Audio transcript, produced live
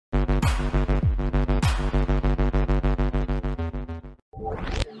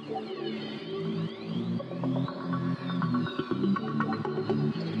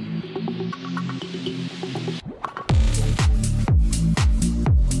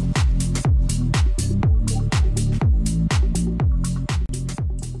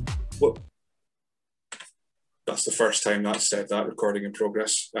That's the first time that's said that, recording in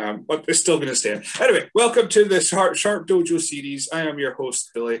progress. But it's still going to stay in. Anyway, welcome to the Sharp Dojo Series. I am your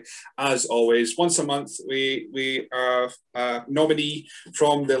host, Billy. As always, once a month, we are a nominee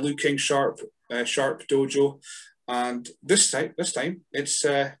from the Liu King Sharp Dojo. And this time, it's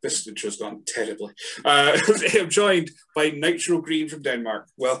this intro's gone terribly. I'm joined by Nitro Green from Denmark.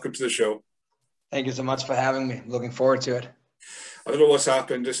 Welcome to the show. Thank you so much for having me. Looking forward to it. I don't know what's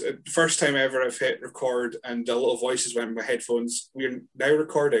happened. It's the first time ever I've hit record and the little voices went in my headphones. We're now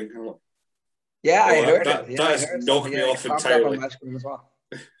recording. Yeah, I heard it. Yeah, that has knocked me off entirely. Well.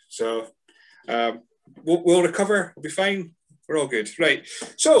 So we'll recover. We'll be fine. We're all good. Right.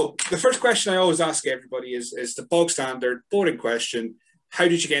 So the first question I always ask everybody is the bog standard, boring question. How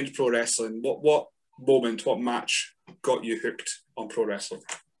did you get into pro wrestling? What moment, what match got you hooked on pro wrestling?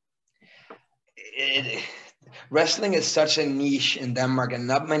 Wrestling is such a niche in Denmark and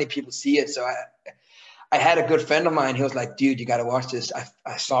not many people see it. So I had a good friend of mine. He was like, dude, you got to watch this.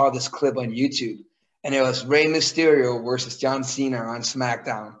 I saw this clip on YouTube and it was Rey Mysterio versus John Cena on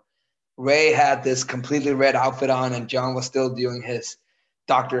SmackDown. Rey had this completely red outfit on and John was still doing his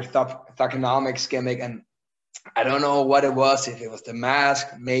Dr. Thugonomics gimmick. And I don't know what it was. If it was the mask,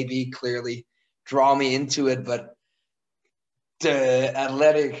 maybe clearly draw me into it. But the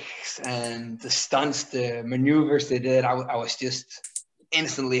athletics and the stunts, the maneuvers they did, I was just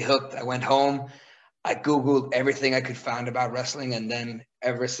instantly hooked. I went home, I Googled everything I could find about wrestling, and then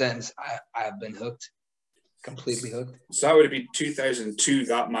ever since I've been hooked, completely hooked. So that would have been 2002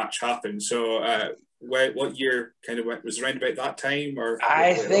 that match happened. So what year kind of was around about that time? Or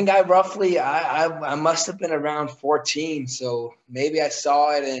I think I must have been around 14. So maybe I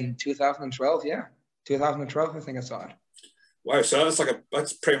saw it in 2012. Yeah, 2012, I think I saw it. Wow, so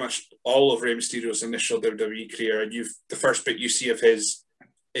that's pretty much all of Rey Mysterio's initial WWE career, and the first bit you see of his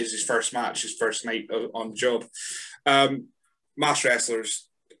is his first match, his first night on the job. Masked wrestlers,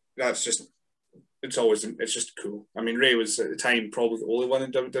 it's just cool. I mean, Rey was at the time probably the only one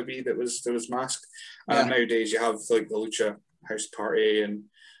in WWE that was masked. Yeah. Nowadays you have like the Lucha House Party, and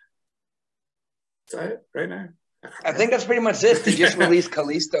is that it right now? I think that's pretty much it. They just released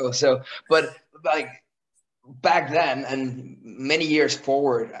Kalisto. So, but like back then and many years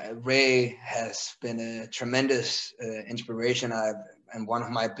forward, Rey has been a tremendous inspiration and one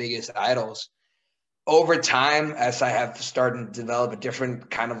of my biggest idols. Over time, as I have started to develop a different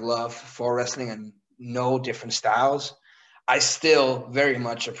kind of love for wrestling and know different styles, I still very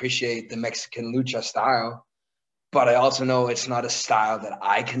much appreciate the Mexican lucha style, but I also know it's not a style that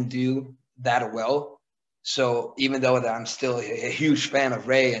I can do that well. So even though that I'm still a huge fan of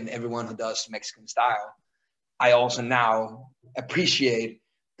Rey and everyone who does Mexican style, I also now appreciate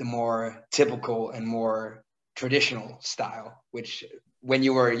the more typical and more traditional style, which when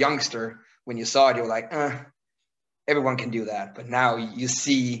you were a youngster, when you saw it, you were like, everyone can do that. But now you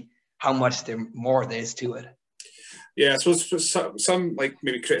see how much more there is to it. Yeah, I suppose some like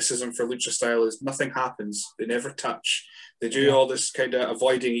maybe criticism for lucha style is nothing happens. They never touch. They do all this kind of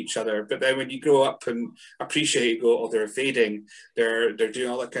avoiding each other. But then when you grow up and appreciate it, go, oh, they're evading, they're doing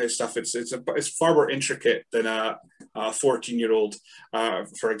all that kind of stuff. It's far more intricate than a 14-year-old,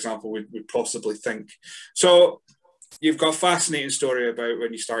 for example, would possibly think. So you've got a fascinating story about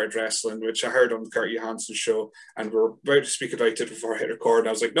when you started wrestling, which I heard on the Kurt Johansson's show, and we're about to speak about it before I hit record. And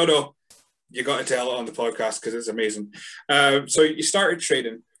I was like, no, you got to tell it on the podcast because it's amazing. So you started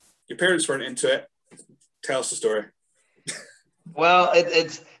training. Your parents weren't into it. Tell us the story. Well,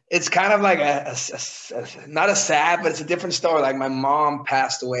 it's kind of like not a sad, but it's a different story. Like my mom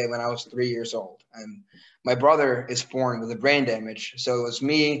passed away when I was 3 years old, and my brother is born with a brain damage. So it was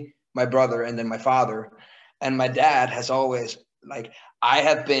me, my brother, and then my father. And my dad has always, like, I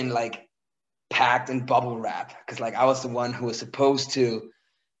have been like packed in bubble wrap because like I was the one who was supposed to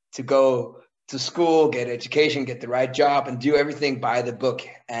go to school, get education, get the right job, and do everything by the book.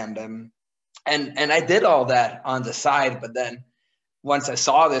 And I did all that on the side, but then once I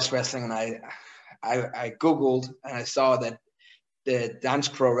saw this wrestling and I Googled and I saw that the Dance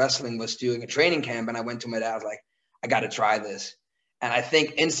Pro Wrestling was doing a training camp, and I went to my dad, I was like, I got to try this. And I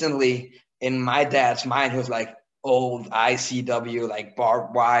think instantly in my dad's mind, he was like, old ICW, like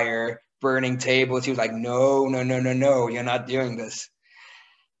barbed wire, burning tables. He was like, no, you're not doing this.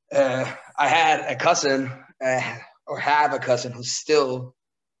 I had a cousin or have a cousin who's still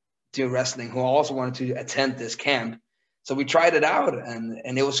doing wrestling who also wanted to attend this camp. So we tried it out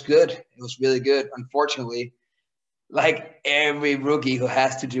and it was good. It was really good. Unfortunately, like every rookie who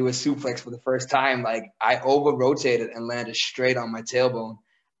has to do a suplex for the first time, like I over rotated and landed straight on my tailbone.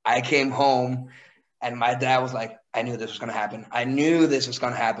 I came home And my dad was like, I knew this was going to happen. I knew this was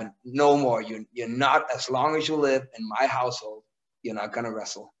going to happen. No more. You're not, as long as you live in my household, you're not going to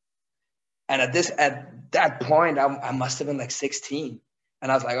wrestle. And at that point, I must have been like 16.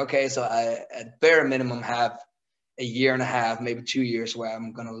 And I was like, okay, so I, at bare minimum, have a year and a half, maybe 2 years where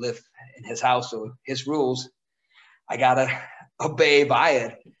I'm going to live in his house. So his rules, I got to obey by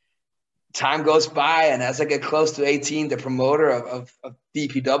it. Time goes by. And as I get close to 18, the promoter of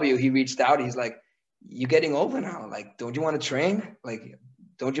DPW, he reached out. He's like, you're getting older now. Like, don't you want to train? Like,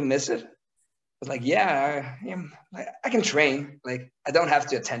 don't you miss it? I was like, yeah, I can train. Like, I don't have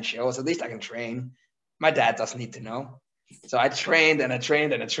to attend shows. At least I can train. My dad doesn't need to know. So I trained and I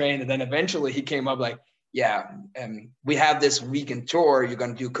trained and I trained. And then eventually he came up like, yeah, we have this weekend tour. You're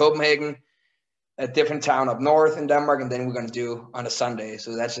going to do Copenhagen, a different town up north in Denmark. And then we're going to do on a Sunday.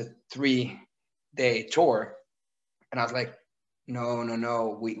 So that's a 3-day tour. And I was like,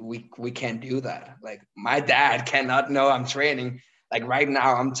 no, we can't do that. Like, my dad cannot know I'm training. Like, right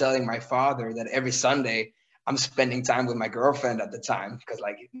now, I'm telling my father that every Sunday I'm spending time with my girlfriend at the time, because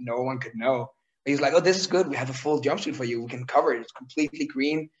like no one could know. But he's like, oh, this is good. We have a full jumpsuit for you. We can cover it. It's completely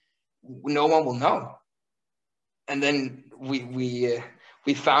green. No one will know. And then we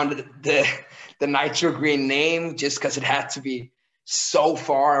found the Nitro Green name just because it had to be so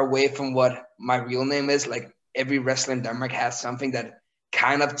far away from what my real name is. Like, every wrestler in Denmark has something that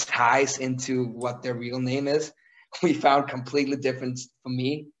kind of ties into what their real name is. We found completely different for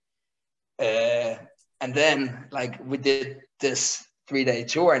me. And then, like, we did this 3-day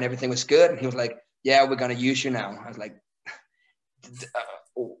tour and everything was good. And he was like, yeah, we're going to use you now. I was like,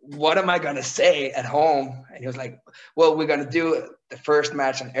 what am I going to say at home? And he was like, well, we're going to do the first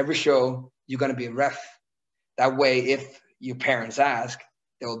match on every show. You're going to be a ref. That way, if your parents ask,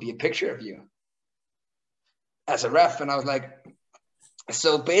 there will be a picture of you as a ref. And I was like,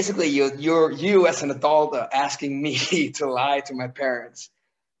 so basically you as an adult are asking me to lie to my parents.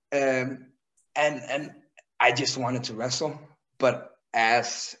 And I just wanted to wrestle. But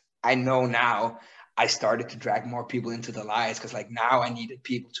as I know now, I started to drag more people into the lies, because like now I needed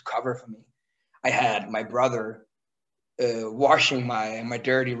people to cover for me. I had my brother washing my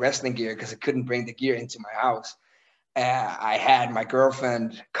dirty wrestling gear because I couldn't bring the gear into my house. I had my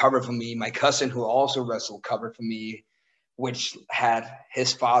girlfriend cover for me. My cousin, who also wrestled, covered for me, which had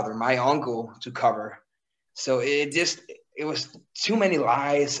his father, my uncle, to cover. So it was too many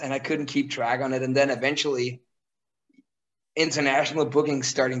lies, and I couldn't keep track on it. And then eventually international bookings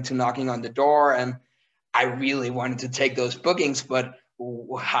starting to knocking on the door, and I really wanted to take those bookings, but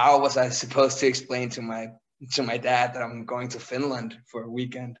how was I supposed to explain to my dad that I'm going to Finland for a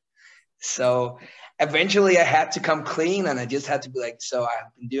weekend? So eventually I had to come clean, and I just had to be like, so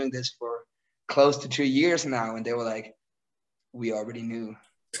I've been doing this for close to 2 years now. And they were like, we already knew.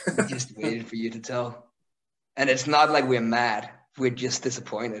 We just waited for you to tell. And it's not like we're mad. We're just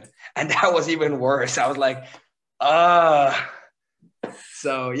disappointed. And that was even worse. I was like,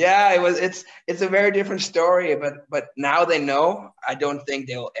 so yeah, it's a very different story, but now they know. I don't think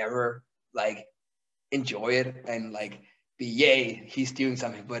they'll ever like enjoy it and like be, yay, he's doing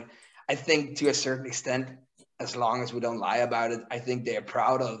something. But I think to a certain extent, as long as we don't lie about it, I think they're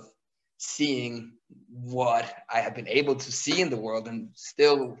proud of seeing what I have been able to see in the world, and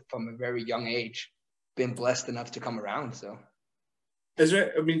still from a very young age been blessed enough to come around. So is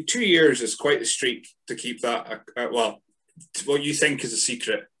it, I mean, 2 years is quite a streak to keep that well, what you think is a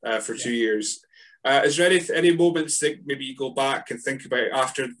secret for 2 years. Is there any moments that maybe you go back and think about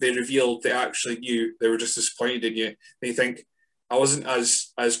after they revealed they actually knew, they were just disappointed in you, and you think, I wasn't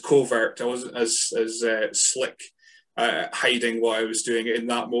as covert, I wasn't as slick hiding what I was doing in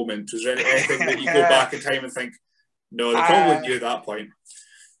that moment? Was there anything that you go back in time and think, no, they probably knew at that point?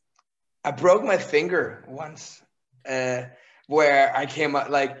 I broke my finger once, where I came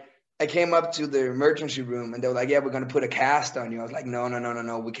up to the emergency room, and they were like, yeah, we're going to put a cast on you. I was like,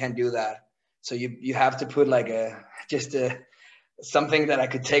 no, we can't do that. So you have to put like something that I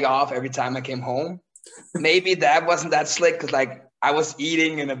could take off every time I came home. Maybe that wasn't that slick, because like I was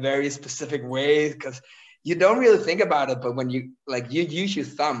eating in a very specific way, because you don't really think about it. But when you use your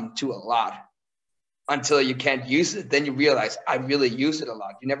thumb to a lot until you can't use it, then you realize I really use it a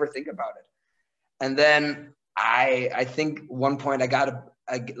lot. You never think about it. And then I think one point I got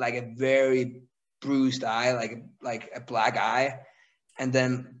a very bruised eye, like a black eye. And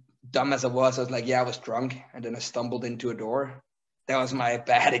then, dumb as I was like, yeah, I was drunk. And then I stumbled into a door. That was my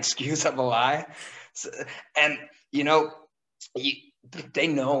bad excuse of a lie. So, and, they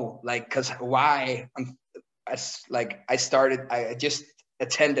know, like, because why? I just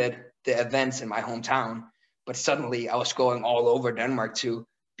attended the events in my hometown, but suddenly I was going all over Denmark to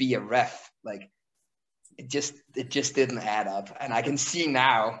be a ref. Like, it just didn't add up. And I can see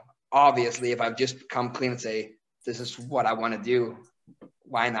now, obviously, if I've just come clean and say, this is what I want to do,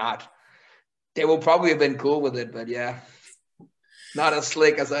 why not? They will probably have been cool with it, but yeah, not as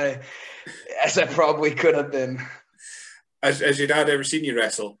slick as I probably could have been. Has your dad ever seen you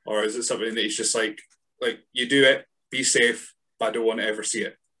wrestle, or is it something that he's just like you do it, be safe, but I don't want to ever see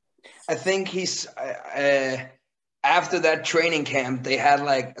it? I think he's after that training camp, they had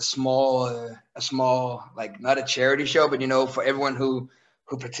like a small like not a charity show, but for everyone who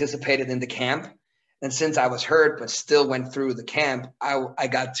participated in the camp. And since I was hurt but still went through the camp, I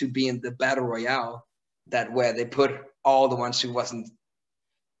got to be in the battle royale, that where they put all the ones who wasn't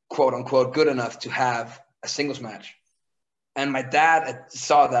quote unquote good enough to have a singles match. And my dad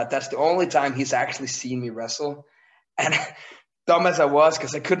saw that. That's the only time he's actually seen me wrestle. And dumb as I was,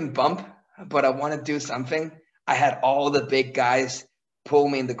 because I couldn't bump, but I want to do something, I had all the big guys pull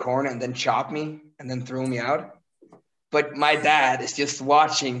me in the corner and then chop me and then throw me out. But my dad is just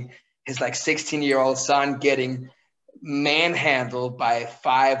watching his like 16-year-old son getting manhandled by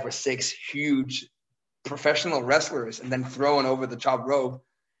 5 or 6 huge professional wrestlers and then thrown over the top rope.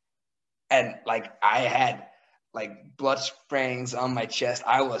 And like I had like blood sprayings on my chest.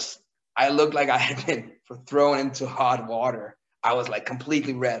 I looked like I had been thrown into hot water. I was like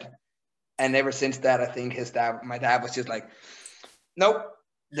completely red. And ever since that, I think my dad was just like, nope,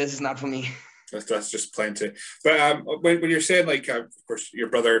 this is not for me. That's just plenty. But when you're saying like, of course, your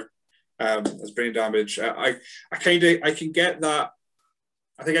brother has brain damage, I can get that.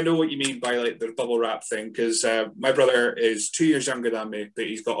 I think I know what you mean by like the bubble wrap thing, because my brother is 2 years younger than me, but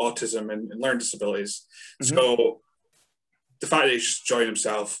he's got autism and learning disabilities. Mm-hmm. So the fact that he's just enjoying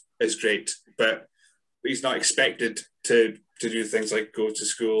himself is great, but he's not expected to do things like go to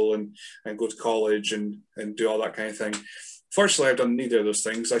school and go to college and do all that kind of thing. Fortunately, I've done neither of those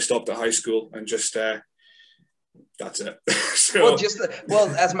things. I stopped at high school and just that's it. So, well,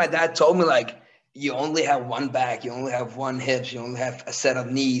 as my dad told me, like, you only have one back, you only have one hip, you only have a set of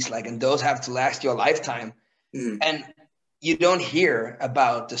knees, like, and those have to last your lifetime. Mm. And you don't hear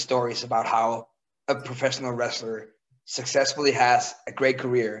about the stories about how a professional wrestler successfully has a great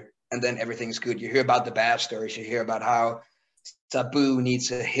career and then everything's good. You hear about the bad stories. You hear about how Sabu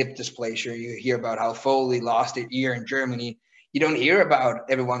needs a hip dysplasia. You hear about how Foley lost an ear in Germany. You don't hear about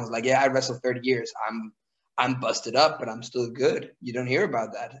everyone who's like, yeah, I wrestled 30 years. I'm busted up, but I'm still good. You don't hear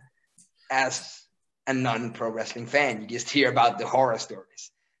about that as a non-pro wrestling fan. You just hear about the horror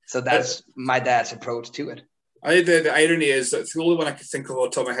stories. So that's my dad's approach to it. I think the irony is that the only one I could think of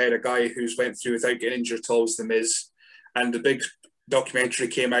off the top of my head, a guy who's went through without getting injured at all, was The Miz. And the big documentary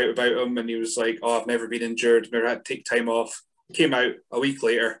came out about him, and he was like, oh, I've never been injured, never had to take time off. Came out a week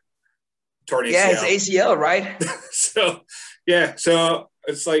later, torn ACL. Yeah, it's ACL, right? So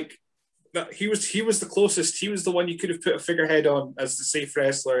it's like, he was the closest. He was the one you could have put a figurehead on as the safe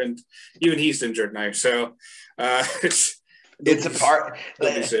wrestler, and even he's injured now. So it's a part.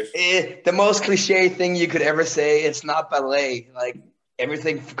 The most cliche thing you could ever say. It's not ballet. Like,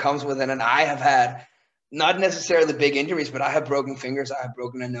 everything comes with it. And I have had not necessarily big injuries, but I have broken fingers. I have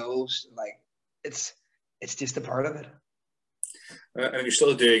broken a nose. Like, it's just a part of it. And you're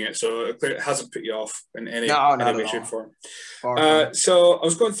still doing it, so it hasn't put you off in any way, shape, form. So I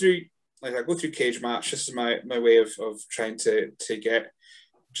was going through. Like, I go through Cage Match. This is my way of trying to get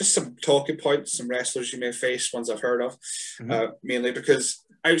just some talking points, some wrestlers you may face, ones I've heard of, mainly because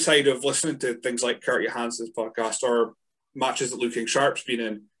outside of listening to things like Kurt Johansson's podcast or matches that Luke King Sharp's been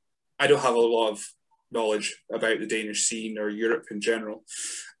in, I don't have a lot of knowledge about the Danish scene or Europe in general.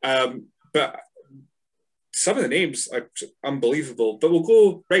 But some of the names are unbelievable. But we'll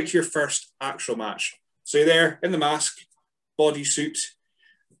go right to your first actual match. So you're there in the mask, bodysuit.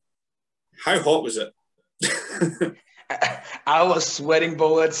 How hot was it? I was sweating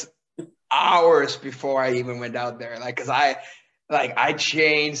bullets hours before I even went out there. Like, cause I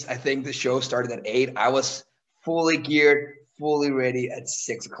changed. I think the show started at 8. I was fully geared, fully ready at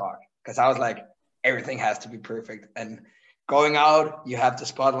 6 o'clock. Cause I was like, everything has to be perfect. And going out, you have the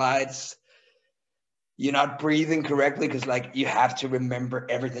spotlights. You're not breathing correctly because like you have to remember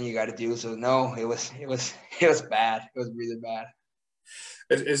everything you got to do. So no, it was bad. It was really bad.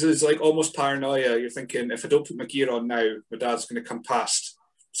 It's like almost paranoia. You're thinking, if I don't put my gear on now, my dad's going to come past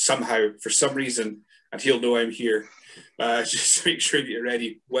somehow for some reason, and he'll know I'm here. Just to make sure that you're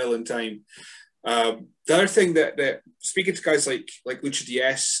ready well in time. The other thing that speaking to guys like Lucha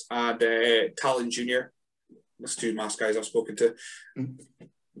DS and Talon Jr., those two mask guys I've spoken to,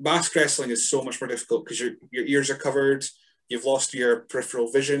 mask wrestling is so much more difficult because your ears are covered, you've lost your peripheral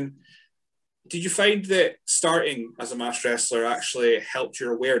vision. Did you find that starting as a masked wrestler actually helped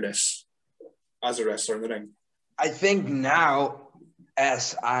your awareness? as a wrestler in the ring? I think now,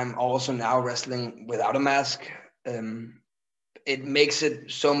 as I'm also now wrestling without a mask, it makes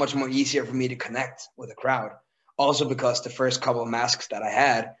it so much more easier for me to connect with a crowd. Also because the first couple of masks that I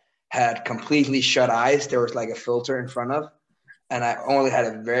had completely shut eyes. There was like a filter in front of, and I only had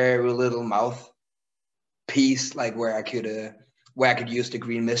a very little mouth piece, like where I could use the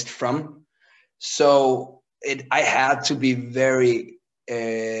green mist from. So I had to be very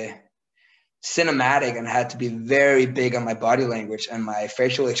cinematic and had to be very big on my body language and my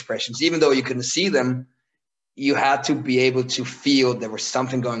facial expressions. Even though you couldn't see them, you had to be able to feel there was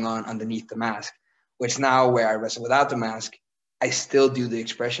something going on underneath the mask, which now where I wrestle without the mask, I still do the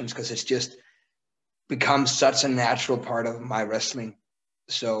expressions because it's just become such a natural part of my wrestling.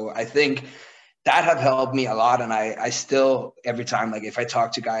 So I think that have helped me a lot. And I still, every time, like if I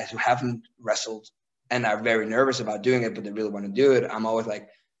talk to guys who haven't wrestled and are very nervous about doing it, but they really want to do it, I'm always like,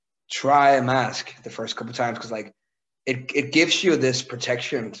 try a mask the first couple of times. Cause like it gives you this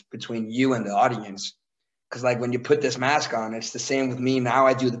protection between you and the audience. Cause like when you put this mask on, it's the same with me. Now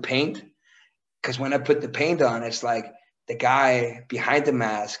I do the paint. Cause when I put the paint on, it's like the guy behind the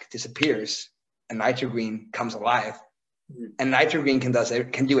mask disappears and Nitro Green comes alive. And Nitro Green can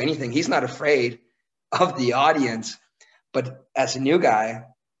do anything. He's not afraid of the audience. But as a new guy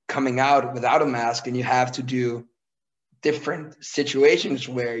coming out without a mask, and you have to do different situations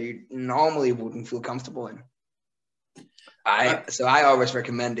where you normally wouldn't feel comfortable in. So I always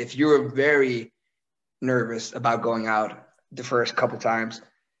recommend, if you're very nervous about going out the first couple times,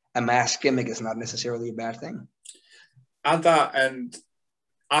 a mask gimmick is not necessarily a bad thing. And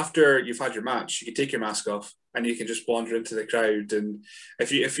after you've had your match, you can take your mask off and you can just wander into the crowd. And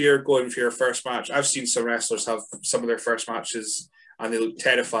if you're going for your first match, I've seen some wrestlers have some of their first matches and they look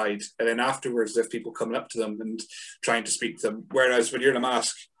terrified. And then afterwards, there's people coming up to them and trying to speak to them. Whereas when you're in a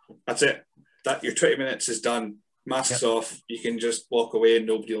mask, that's it. That your 20 minutes is done. Mask's off. You can just walk away and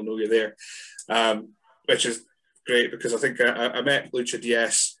nobody will know you're there, which is great because I think I met Lucha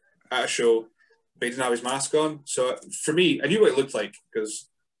DS at a show, but he didn't have his mask on. So for me, I knew what it looked like because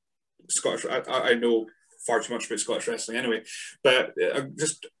Scottish. I know far too much about Scottish wrestling anyway. But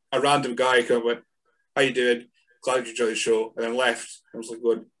just a random guy kind of went, "How you doing? Glad you enjoyed the show," and then left. I was like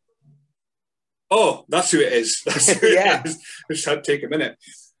going, "Oh, that's who it is." That's who it is. I just had to take a minute.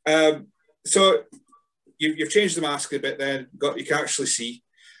 So you've changed the mask a bit. Then you can actually see.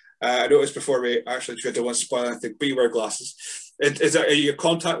 I noticed before we actually tried to spoil anything, but you wear glasses. Are you a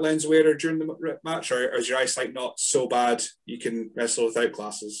contact lens wearer during the match, or is your eyesight not so bad you can wrestle without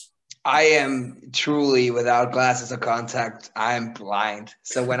glasses? I am truly without glasses or contact. I'm blind.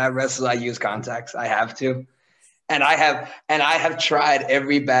 So when I wrestle, I use contacts. I have to. And I have tried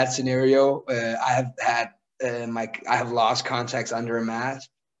every bad scenario. I have lost contacts under a mask.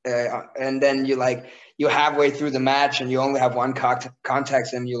 And then you halfway through the match and you only have one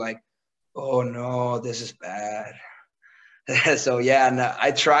contacts and you're like, oh no, this is bad. So yeah, no,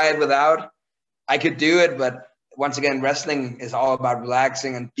 I tried without. I could do it, but once again, wrestling is all about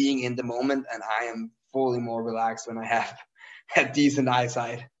relaxing and being in the moment, and I am fully more relaxed when I have a decent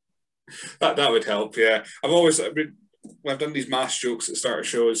eyesight. That would help, yeah. When I've done these mask jokes at the start of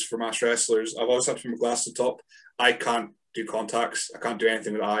shows for masked wrestlers, I've always had to put my glass to the top. I can't do contacts. I can't do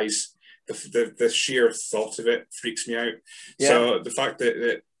anything with eyes. The sheer thought of it freaks me out. Yeah. So the fact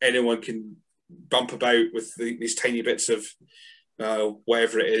that anyone can bump about with these tiny bits of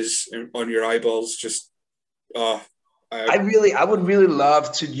whatever it is on your eyeballs, just I would really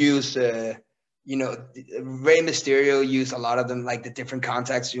love to use Rey Mysterio used a lot of them, like the different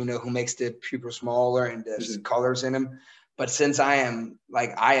contacts, who makes the pupil smaller and there's colors in them. But since I am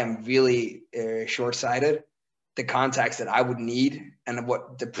really short-sighted, the contacts that I would need and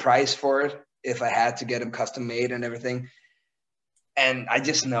what the price for it, if I had to get them custom made and everything. And I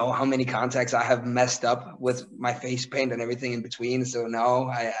just know how many contacts I have messed up with my face paint and everything in between. So no,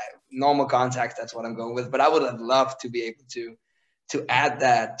 normal contacts, that's what I'm going with. But I would have loved to be able to add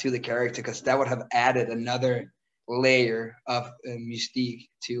that to the character, because that would have added another layer of mystique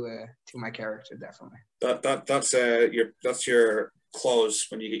to my character, definitely. That's your clause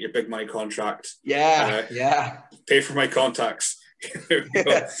when you get your big money contract. Yeah. Pay for my contacts.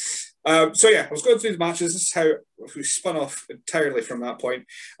 So yeah, I was going through the matches. This is how we spun off entirely from that point.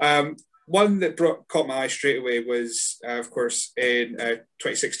 One that caught my eye straight away was, of course, in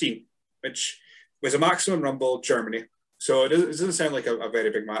 2016, which was a Maximum Rumble Germany. So it doesn't sound like a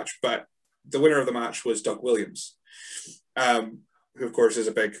very big match, but the winner of the match was Doug Williams, who, of course, is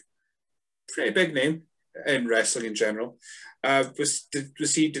a pretty big name in wrestling in general.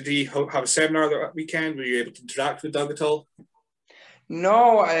 Did he have a seminar that weekend? Were you able to interact with Doug at all?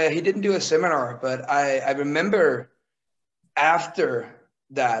 No, he didn't do a seminar, but I remember after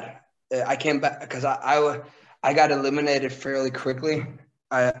that, I came back because I got eliminated fairly quickly.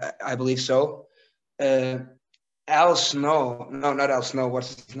 I believe so. Al Snow, no, not Al Snow.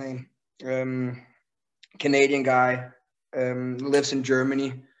 What's his name? Canadian guy, lives in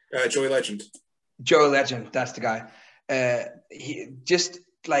Germany. Joey Legend. Joey Legend, that's the guy. He just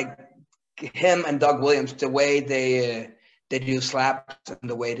like him and Doug Williams, the way they do slaps and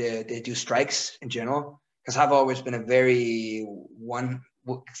the way they do strikes in general. Because I've always been a very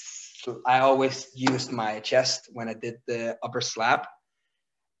I always used my chest when I did the upper slap,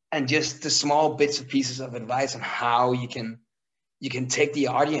 and just the small bits of pieces of advice on how you can take the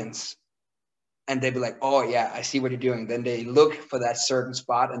audience, and they'd be like, "Oh yeah, I see what you're doing." Then they look for that certain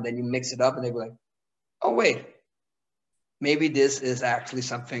spot, and then you mix it up, and they'd be like, "Oh wait, maybe this is actually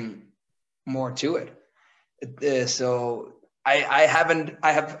something more to it." So I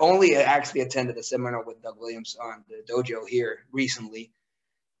have only actually attended a seminar with Doug Williams on the dojo here recently.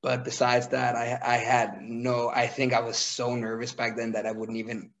 But besides that, I think I was so nervous back then that I wouldn't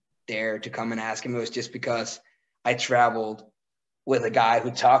even dare to come and ask him. It was just because I traveled with a guy who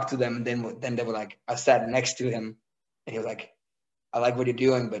talked to them, and then they were like, I sat next to him, and he was like, "I like what you're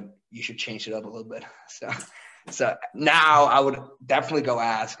doing, but you should change it up a little bit." So now I would definitely go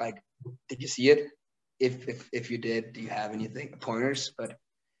ask, like, "Did you see it? If you did, do you have anything pointers?" But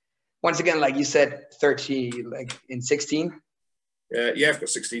once again, like you said, 13, like in 16. Yeah, I've got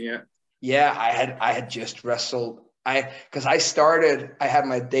 16 yet. Yeah, I had just wrestled. Because I had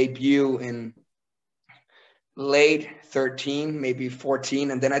my debut in late 13, maybe 14,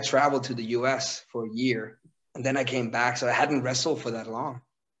 and then I traveled to the US for a year, and then I came back, so I hadn't wrestled for that long.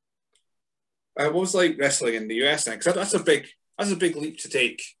 What was like wrestling in the US then? Because that's a big leap to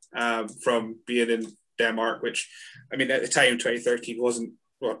take from being in Denmark, which, I mean, at the time, 2013 wasn't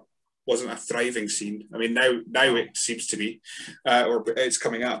a thriving scene. I mean, now it seems to be, or it's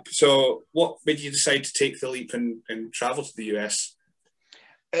coming up. So what made you decide to take the leap and travel to the US?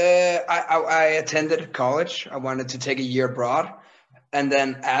 I attended college. I wanted to take a year abroad. And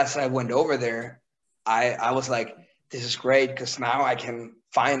then as I went over there, I was like, this is great because now I can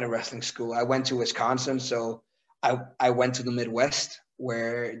find a wrestling school. I went to Wisconsin, so I went to the Midwest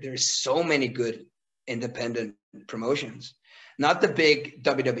where there's so many good independent promotions. Not the big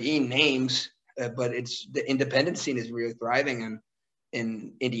WWE names, but it's the independent scene is really thriving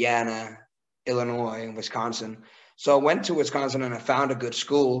in Indiana, Illinois, and Wisconsin. So I went to Wisconsin and I found a good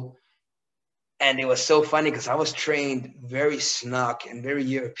school. And it was so funny because I was trained very snug and very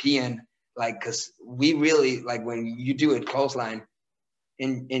European, like, because we really, like, when you do a clothesline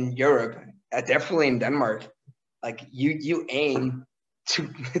in Europe, definitely in Denmark, like you aim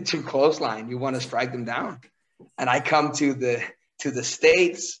to clothesline, you want to strike them down. And I come to the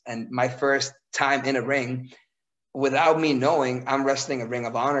States, and my first time in a ring, without me knowing, I'm wrestling a Ring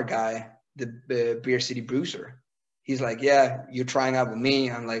of Honor guy, the Beer City Bruiser. He's like, "Yeah, you're trying out with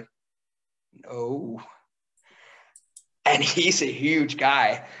me." I'm like, "No." And he's a huge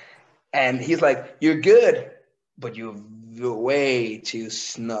guy. And he's like, "You're good, but you're way too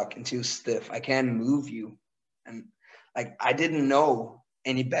snug and too stiff. I can't move you." And like, I didn't know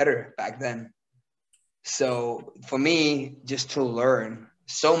any better back then. So for me, just to learn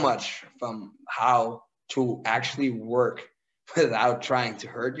so much from how to actually work without trying to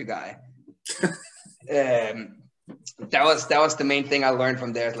hurt you guy. That was the main thing I learned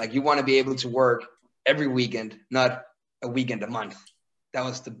from there. Like, you want to be able to work every weekend, not a weekend a month. That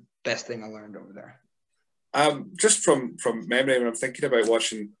was the best thing I learned over there. Just from memory, when I'm thinking about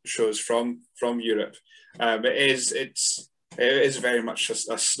watching shows from Europe, it is very much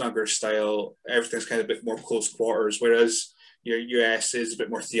a snugger style. Everything's kind of a bit more close quarters, whereas your US is a bit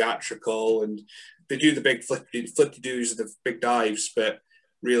more theatrical, and they do the big flippy-doos and the big dives, but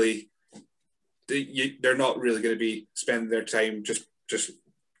really they're not really going to be spending their time just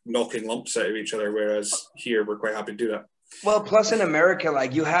knocking lumps out of each other, whereas here we're quite happy to do that. Well, plus in America,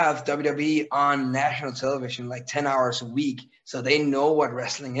 like, you have WWE on national television like 10 hours a week, so they know what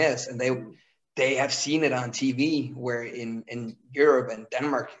wrestling is, and they have seen it on TV, where in Europe and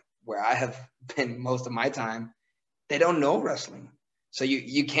Denmark, where I have been most of my time, they don't know wrestling. So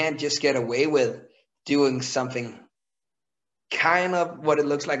you can't just get away with doing something kind of what it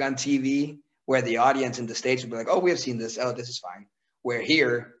looks like on TV, where the audience in the States will be like, "Oh, we have seen this. Oh, this is fine." Where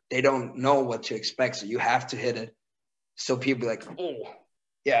here, they don't know what to expect, so you have to hit it. So people be like, "Oh,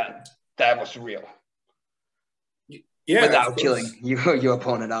 yeah, that was real." Yeah, without killing your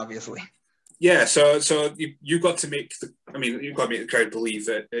opponent, obviously. Yeah, so you got to you've got to make the crowd believe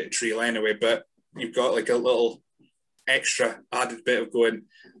that it's real anyway, but you've got like a little extra added bit of going.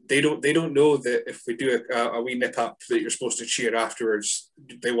 They don't know that if we do a wee nip up that you're supposed to cheer afterwards.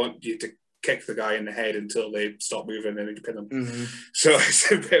 They want you to kick the guy in the head until they stop moving and then you pin them. Mm-hmm. So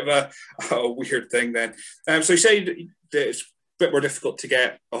it's a bit of a weird thing then. So you say that it's a bit more difficult to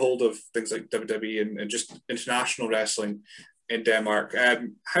get a hold of things like WWE and just international wrestling in Denmark. How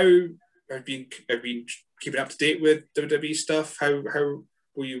have you been keeping up to date with WWE stuff? How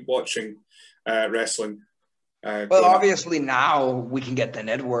were you watching wrestling? Well, obviously now we can get the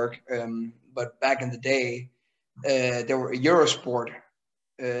network, but back in the day, there were Eurosport.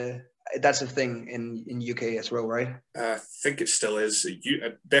 That's a thing in UK as well, right? I think it still is.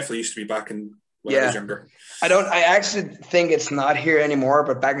 It definitely used to be back in when I was younger. I actually think it's not here anymore,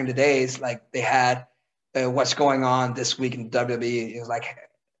 but back in the days, like they had what's going on this week in WWE. It was like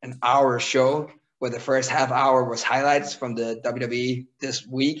an hour show where the first half hour was highlights from the WWE this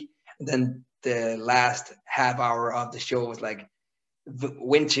week. And then the last half hour of the show was like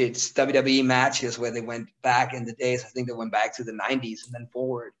vintage WWE matches where they went back in the days. I think they went back to the 90s and then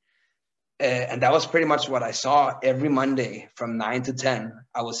forward. And that was pretty much what I saw every Monday from 9 to 10.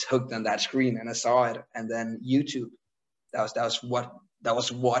 I was hooked on that screen and I saw it. And then YouTube. That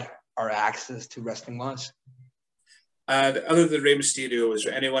was what our access to wrestling was. And other than Rey Mysterio, is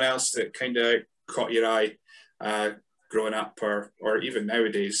there anyone else that kind of caught your eye growing up or even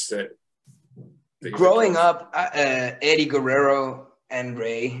nowadays that growing up, Eddie Guerrero and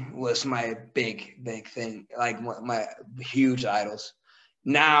Rey was my big thing, like my huge idols.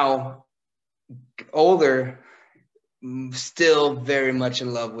 Now, older, still very much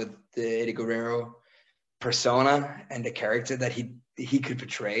in love with the Eddie Guerrero persona and the character that he could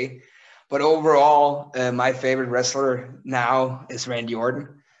portray. But overall, my favorite wrestler now is Randy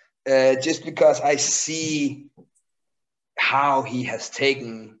Orton, just because I see how he has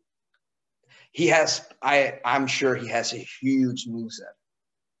taken. I'm sure he has a huge moveset,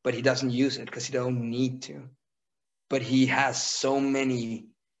 but he doesn't use it because he don't need to. But he has so many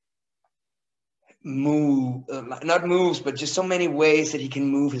not moves, but just so many ways that he can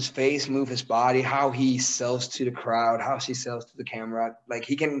move his face, move his body, how he sells to the crowd, how he sells to the camera. Like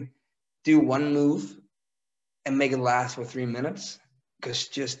he can do one move and make it last for 3 minutes because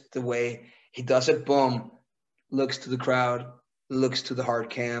just the way he does it, boom, looks to the crowd, looks to the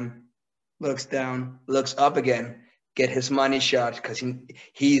hard cam, looks down, looks up again, get his money shot because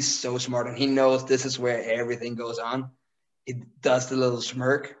he's so smart and he knows this is where everything goes on. He does the little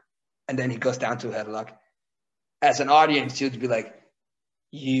smirk and then he goes down to a headlock. As an audience, you'd be like,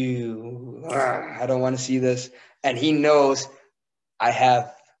 I don't want to see this. And he knows I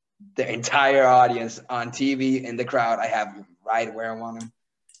have the entire audience on TV in the crowd. I have him right where I want him.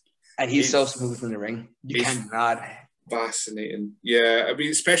 And he's so smooth in the ring. You cannot. Fascinating. Yeah, I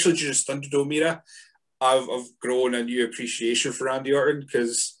mean, especially during Thunderdome era, I've grown a new appreciation for Randy Orton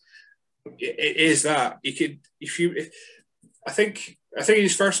because it is that you could I think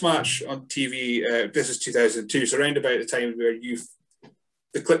his first match on TV. This is 2002, so around about the time where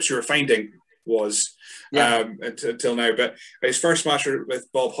the clips you were finding was until now. But his first match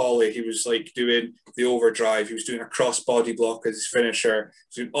with Bob Holly, he was like doing the overdrive. He was doing a cross body block as his finisher,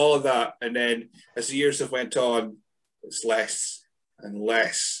 doing all of that, and then as the years have went on, it's less and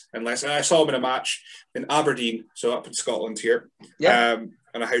less and less. And I saw him in a match in Aberdeen, so up in Scotland here, on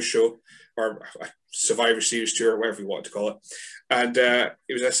a house show or a Survivor Series tour, or whatever you want to call it. And it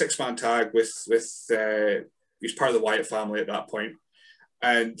was a 6-man tag with he was part of the Wyatt family at that point.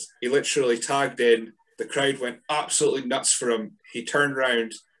 And he literally tagged in. The crowd went absolutely nuts for him. He turned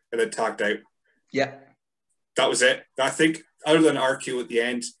around and then tagged out. Yeah. That was it. I think other than RKO at the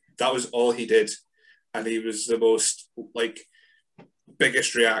end, that was all he did. And he was the most,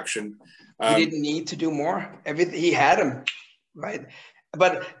 biggest reaction. He didn't need to do more. Everything he had him, right?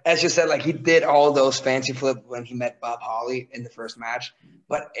 But as you said, he did all those fancy flips when he met Bob Holly in the first match.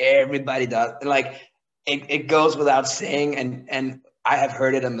 But everybody does. It goes without saying, and I have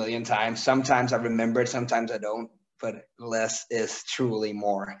heard it a million times. Sometimes I remember it, sometimes I don't. But less is truly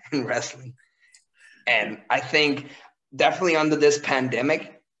more in wrestling. And I think definitely under this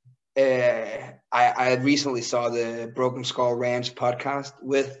pandemic, I recently saw the Broken Skull Ranch podcast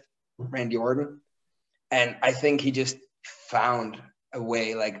with Randy Orton. And I think he just found a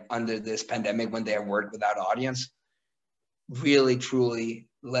way, under this pandemic when they have worked without audience, really, truly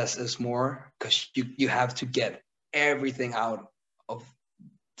less is more, because you have to get everything out of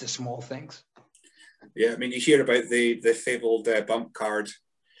the small things. Yeah, I mean, you hear about the fabled bump card.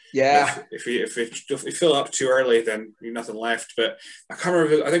 Yeah. If you fill up too early, then you've nothing left. But I can't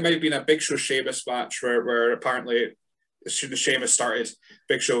remember. I think it might have been a Big Show Sheamus match where apparently as soon as Sheamus started,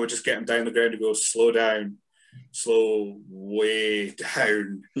 Big Show would just get him down the ground and go, slow down. slow way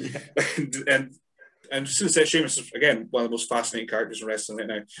down. And as soon as I said, Sheamus is, again, one of the most fascinating characters in wrestling right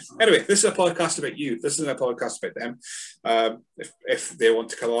now. Anyway, this is a podcast about you. This isn't a podcast about them. If they want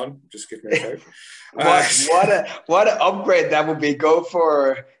to come on, just give me a shout. What an upgrade that would be. Go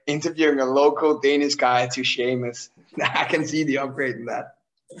for interviewing a local Danish guy to Sheamus. I can see the upgrade in that.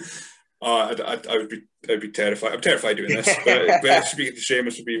 I'd be terrified. I'm terrified doing this, but speaking to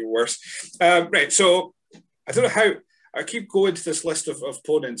Sheamus would be even worse. Right, so I don't know how. I keep going to this list of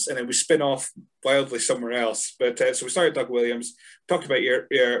opponents, and then we spin off wildly somewhere else. But so we started Doug Williams, talked about your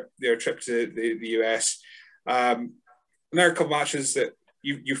trip to the US. And there are a couple matches that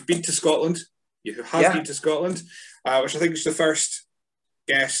you've been to Scotland. You have been to Scotland, which I think is the first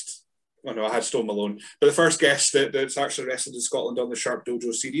guest. Well, no, I had Stone Malone, but the first guest that's actually wrestled in Scotland on the Sharp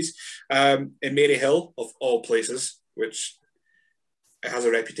Dojo Series in Maryhill, of all places, which it has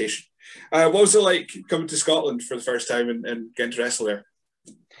a reputation. What was it like coming to Scotland for the first time and getting to wrestle there?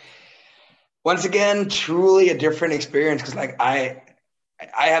 Once again, truly a different experience because, like, I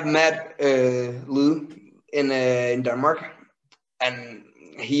have met Lou in Denmark, and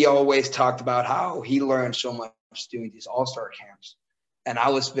he always talked about how he learned so much doing these all-star camps, and I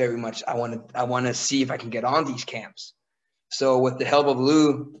was very much I want to see if I can get on these camps. So with the help of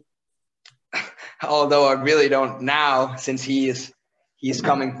Lou, although I really don't now since he's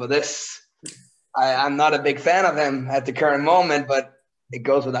coming for this. I'm not a big fan of him at the current moment, but it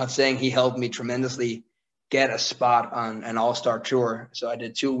goes without saying he helped me tremendously get a spot on an all-star tour. So I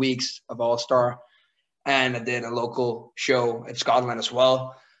did 2 weeks of all-star, and I did a local show in Scotland as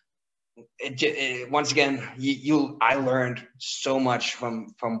well. Once again, I learned so much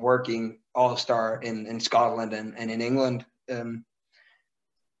from working all-star in Scotland and in England.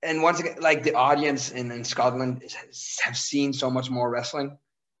 And once again, like the audience in Scotland have seen so much more wrestling.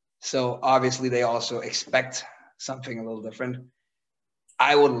 So obviously they also expect something a little different.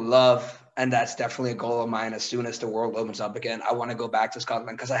 I would love, and that's definitely a goal of mine, as soon as the world opens up again, I want to go back to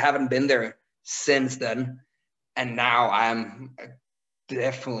Scotland because I haven't been there since then. And now I'm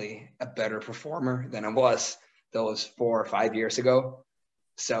definitely a better performer than I was those 4 or 5 years ago.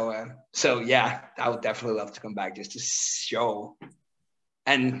 So yeah, I would definitely love to come back just to show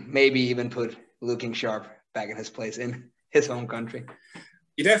and maybe even put Looking Sharp back in his place in his home country.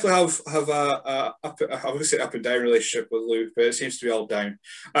 You definitely have I would say up and down relationship with Lou, but it seems to be all down.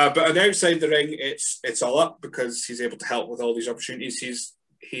 But on the outside the ring, it's all up because he's able to help with all these opportunities.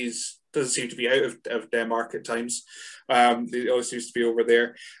 He's doesn't seem to be out of Denmark at times. He always seems to be over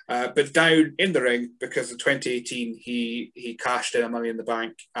there. But down in the ring, because in 2018 he cashed in a Money in the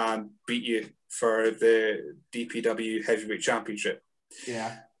Bank and beat you for the DPW Heavyweight Championship.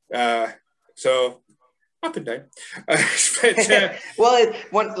 Yeah. So up and down. Well,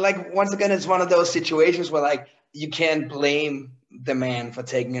 once again, it's one of those situations where like you can't blame the man for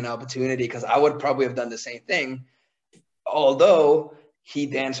taking an opportunity because I would probably have done the same thing. Although he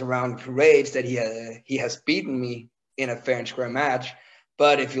danced around parades that he has beaten me in a fair and square match.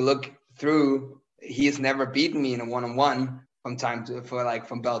 But if you look through, he has never beaten me in a one-on-one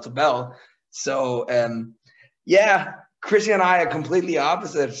from bell to bell. So yeah, Chrissy and I are completely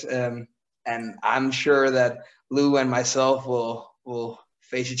opposite. And I'm sure that Lou and myself will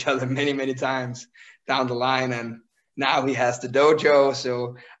face each other many, many times down the line. And now he has the dojo.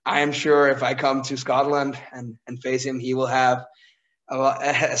 So I'm sure if I come to Scotland and face him, he will have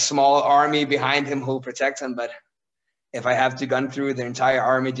a small army behind him who will protect him. But if I have to gun through the entire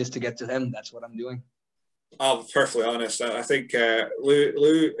army just to get to him, that's what I'm doing. I'll be perfectly honest. I think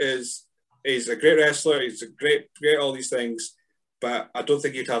Lou is a great wrestler. He's a great all these things. But I don't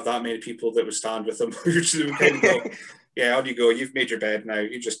think you'd have that many people that would stand with him. Kind of go, yeah, on you go. You've made your bed now.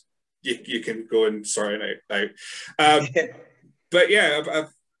 You can go and sort it out. But yeah,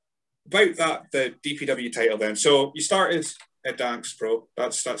 about that, the DPW title then. So you started at Dance Pro.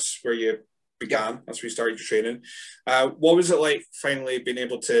 That's where you began. Yeah. That's where you started your training. What was it like finally being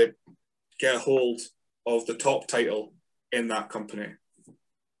able to get a hold of the top title in that company?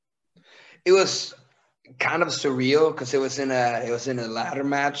 It was kind of surreal because it was in a ladder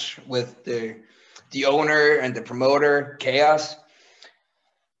match with the owner and the promoter, Chaos.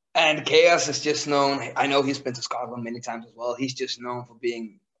 And Chaos is just known, I know he's been to Scotland many times as well. He's just known for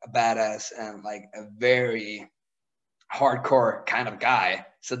being a badass and like a very hardcore kind of guy.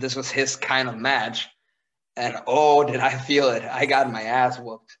 So this was his kind of match. And oh, did I feel it. I got my ass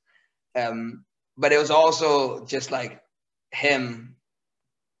whooped. But it was also just like him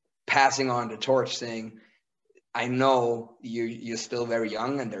passing on the torch saying, I know you're still very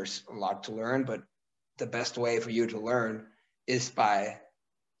young and there's a lot to learn, but the best way for you to learn is by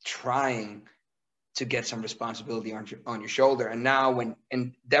trying to get some responsibility on your shoulder. And now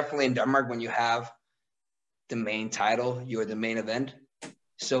and definitely in Denmark, when you have the main title, you're the main event.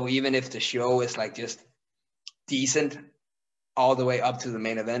 So even if the show is like just decent all the way up to the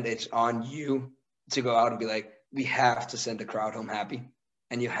main event, it's on you to go out and be like, we have to send the crowd home happy,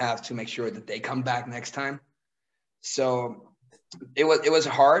 and you have to make sure that they come back next time. So it was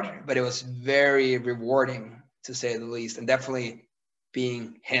hard, but it was very rewarding, to say the least, and definitely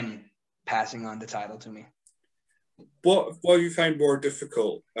being him passing on the title to me. What have you found more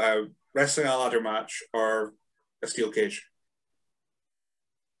difficult, wrestling a ladder match or a steel cage?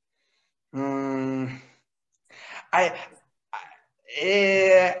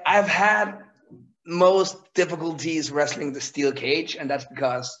 I've had most difficulties wrestling the steel cage, and that's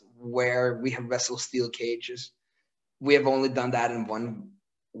because where we have wrestled steel cages, we have only done that in one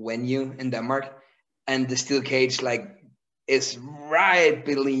venue in Denmark, and the steel cage is right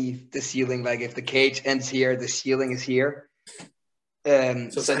beneath the ceiling. Like if the cage ends here, the ceiling is here. So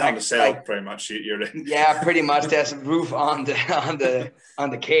it's like on the cell, pretty much. You're in. Yeah, pretty much. There's a roof on the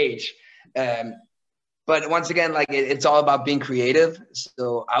cage. But once again, it's all about being creative.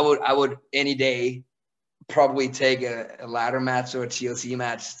 So I would any day probably take a ladder match or a TLC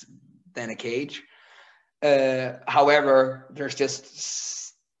match than a cage. However, it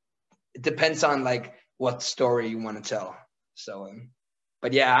depends on what story you want to tell. So,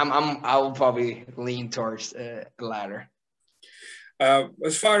 but yeah, I will probably lean towards a ladder.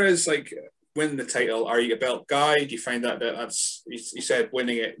 As far as winning the title, are you a belt guy? Do you find that's you said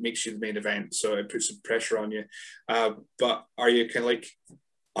winning it makes you the main event, so it puts some pressure on you. But are you kind of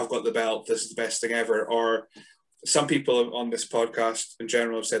I've got the belt, this is the best thing ever? Or some people on this podcast in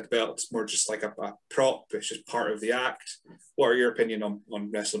general have said the belt's more just like a prop, it's just part of the act. What are your opinion on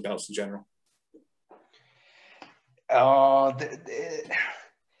wrestling belts in general? It's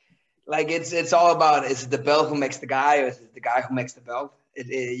all about, is it the belt who makes the guy, or is it the guy who makes the belt?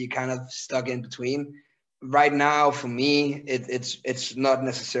 You kind of stuck in between. Right now, for me, it's not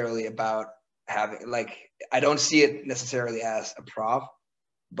necessarily about having I don't see it necessarily as a prop,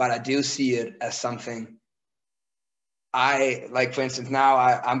 but I do see it as something. For instance, now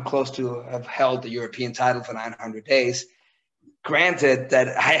I'm close to have held the European title for 900 days. Granted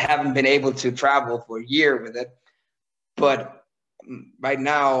that I haven't been able to travel for a year with it, but right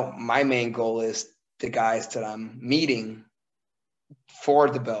now my main goal is the guys that I'm meeting for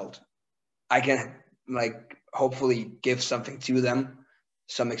the belt. I can hopefully give something to them,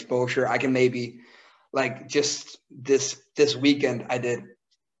 some exposure. I can maybe just this weekend I did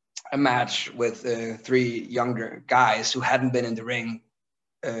a match with 3 younger guys who hadn't been in the ring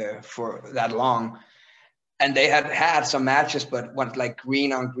for that long, and they had some matches, but what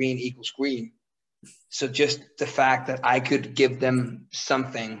green on green equals green. So just the fact that I could give them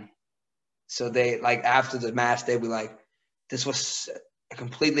something, so they after the match they'd be like, this was a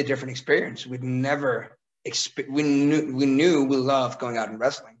completely different experience. We'd never we knew we loved going out and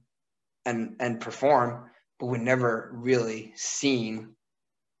wrestling and perform, but we never really seen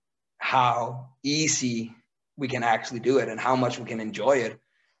how easy we can actually do it and how much we can enjoy it.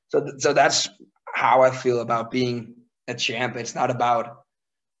 So that's how I feel about being a champ. It's not about,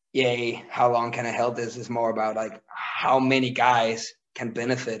 yay, how long can I hold this? It's more about how many guys can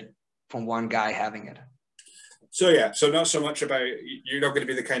benefit from one guy having it. So yeah, so not so much about, you're not going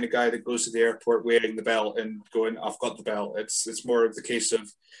to be the kind of guy that goes to the airport wearing the belt and going, I've got the belt. It's more of the case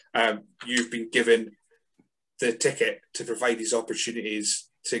of you've been given the ticket to provide these opportunities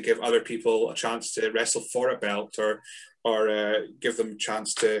to give other people a chance to wrestle for a belt, or give them a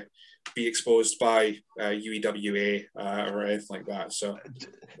chance to be exposed by UEWA or anything like that. So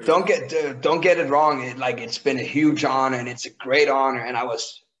don't get it wrong. It's been a huge honor, and it's a great honor. And I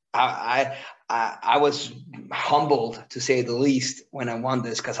was humbled, to say the least, when I won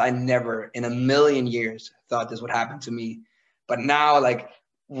this, because I never in a million years thought this would happen to me. But now,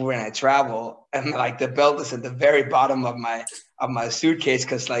 when I travel, and the belt is at the very bottom of my suitcase,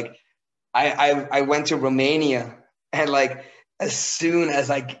 because I went to Romania, and as soon as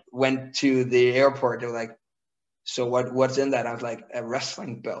I went to the airport, they were like, so what's in that? I was like, a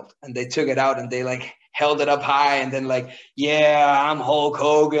wrestling belt. And they took it out and they held it up high, and then yeah, I'm Hulk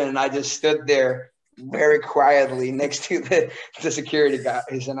Hogan. And I just stood there very quietly next to the security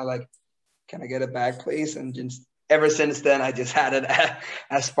guys, and I'm can I get it back, please? And just ever since then, I just had it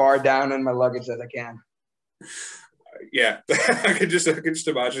as far down in my luggage as I can. Yeah, I can just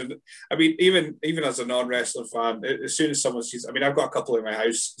imagine. I mean, even as a non-wrestling fan, as soon as someone sees, I mean, I've got a couple in my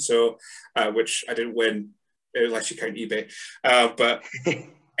house, so which I didn't win, unless you count eBay. But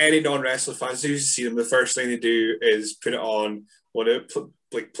any non-wrestling fans, as soon as you see them, the first thing they do is put it on,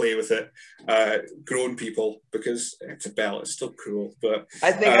 like play with it, grown people, because it's a belt. It's still cool, but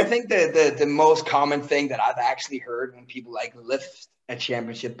I think the most common thing that I've actually heard when people like lift a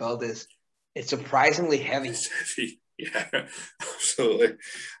championship belt is it's surprisingly heavy. It's heavy. Yeah, absolutely.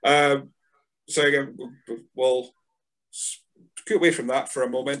 So again, we'll get away from that for a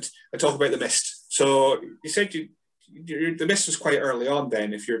moment and talk about the mist. So you said the mist was quite early on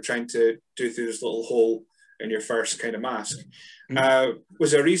then, if you're trying to do through this little hole in your first kind of mask.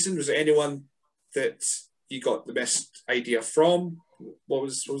 Was there a reason? Was there anyone that you got the mist idea from? What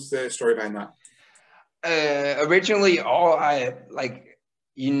was the story behind that? Originally, all I like,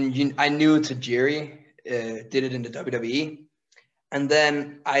 I knew Tajiri did it in the WWE, and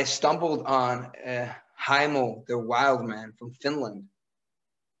then I stumbled on Heimo, the wild man from Finland.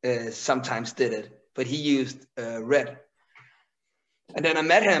 Sometimes did it, but he used red. And then I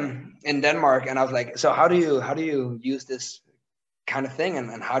met him in Denmark, and I was like, "So how do you use this kind of thing,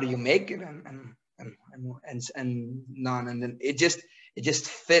 and how do you make it?" And then it just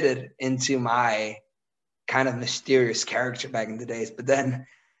fitted into my kind of mysterious character back in the days. But then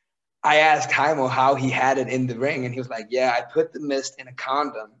I asked Heimo how he had it in the ring, and he was like, "Yeah, I put the mist in a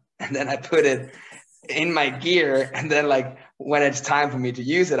condom, and then I put it in my gear, and then like when it's time for me to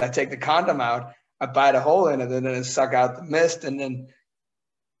use it, I take the condom out, I bite a hole in it, and then I suck out the mist." And then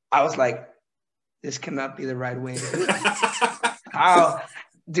I was like, "This cannot be the right way to do it. How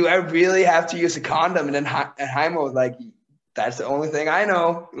do I really have to use a condom?" And then Heimo was like, "That's the only thing I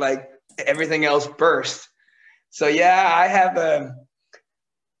know. Like everything else burst." So yeah, I have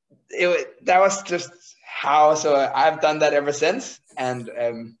that was just how. So I've done that ever since, and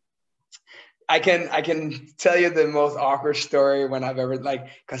I can tell you the most awkward story when I've ever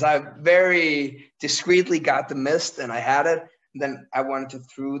because I very discreetly got the mist and I had it. And then I wanted to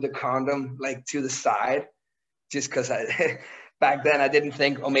throw the condom like to the side, just because I back then I didn't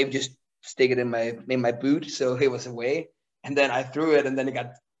think, oh, maybe just stick it in my boot so it was away. And then I threw it, and then it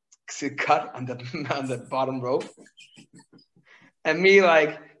got cut on the bottom rope. And me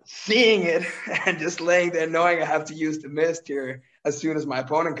like seeing it and just laying there knowing I have to use the mist here as soon as my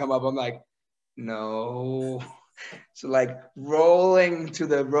opponent come up, I'm like, no. So like rolling to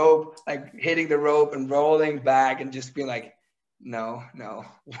the rope, like hitting the rope and rolling back and just being like, no,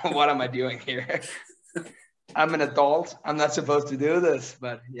 what am I doing here? I'm an adult. I'm not supposed to do this,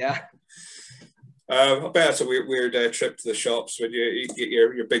 but yeah. I bet it's a weird trip to the shops when you get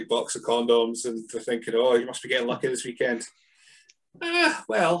your big box of condoms and they're thinking, oh, you must be getting lucky this weekend.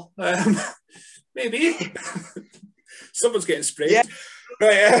 Well, maybe. Someone's getting sprayed. Yeah.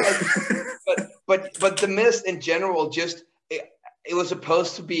 Right. But the mist in general, just it was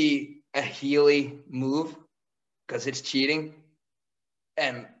supposed to be a Healy move because it's cheating.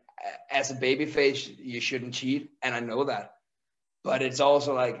 And as a babyface, you shouldn't cheat. And I know that. But it's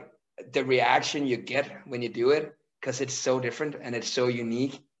also like the reaction you get when you do it, because it's so different and it's so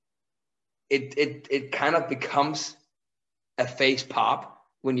unique. It kind of becomes a face pop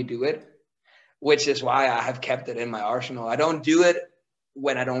when you do it, which is why I have kept it in my arsenal. I don't do it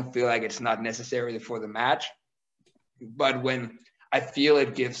when I don't feel like it's not necessary for the match, but when I feel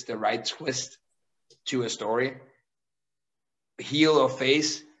it gives the right twist to a story, heel or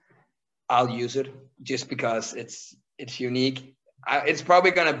face, I'll use it just because it's unique. It's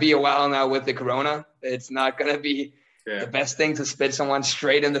probably going to be a while now with the corona. It's not going to be the best thing to spit someone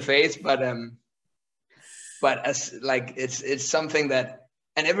straight in the face, but as like it's something that,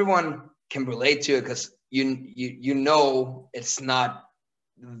 and everyone can relate to it, because you know it's not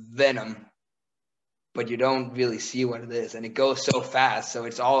venom, but you don't really see what it is, and it goes so fast. So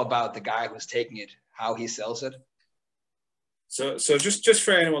it's all about the guy who's taking it, how he sells it. So just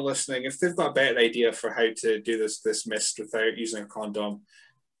for anyone listening, if they've got a better idea for how to do this mist without using a condom,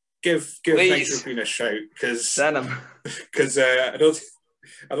 give Nitro Green a shout, because I don't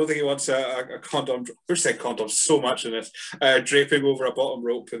think he wants a condom. We've said condoms so much in this, draping over a bottom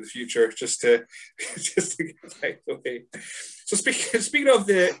rope in the future just to get out away. So speaking of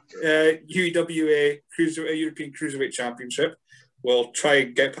the UEWA European Cruiserweight Championship, we'll try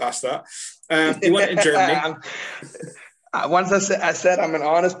and get past that. You won it in Germany. Once I said I'm an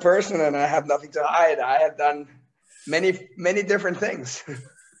honest person and I have nothing to hide. I have done many different things.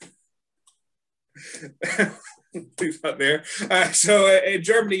 Leave that there. So in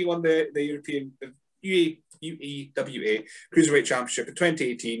Germany, you won the European UEWA Cruiserweight Championship in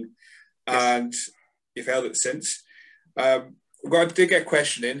 2018, and you've held it since. Did get a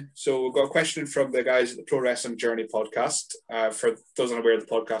question in. So we've got a question from the guys at the Pro Wrestling Journey podcast. For those unaware of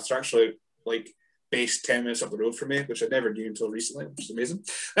the podcast, they're actually like based 10 minutes up the road from me, which I never knew until recently, which is amazing.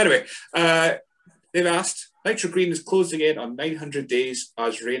 Anyway, They've asked, Nitro Green is closing in on 900 days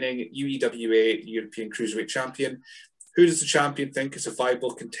as reigning UEWA European Cruiserweight Champion. Who does the champion think is a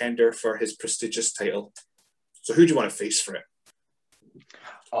viable contender for his prestigious title? So who do you want to face for it?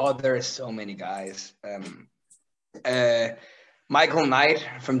 Oh, there are so many guys. Michael Knight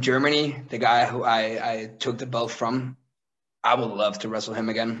from Germany, the guy who I took the belt from. I would love to wrestle him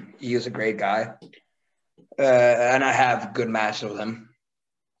again. He is a great guy. And I have good matches with him.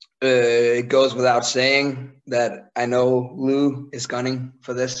 It goes without saying that I know Lou is gunning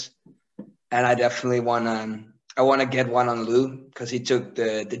for this. And I definitely want to get one on Lou because he took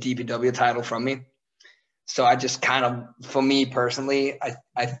the DPW title from me. So I just kind of, for me personally,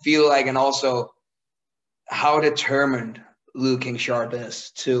 I feel like, and also how determined Lou King Sharp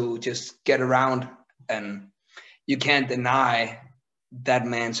is to just get around, and you can't deny that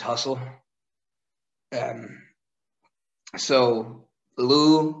man's hustle. So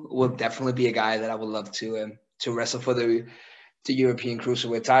Lou will definitely be a guy that I would love to wrestle for the European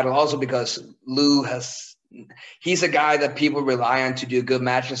Cruiserweight title. Also because Lou he's a guy that people rely on to do good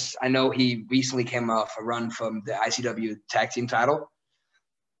matches. I know he recently came off a run from the ICW tag team title,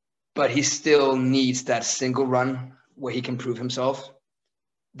 but he still needs that single run where he can prove himself.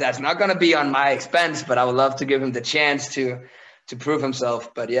 That's not going to be on my expense, but I would love to give him the chance to prove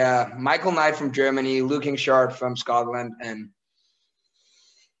himself. But yeah, Michael Knight from Germany, Lou King Sharp from Scotland, and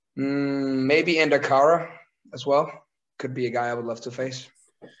maybe Endakara as well. Could be a guy I would love to face.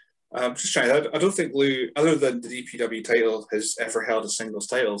 I'm just trying. I don't think Lou, other than the DPW title, has ever held a singles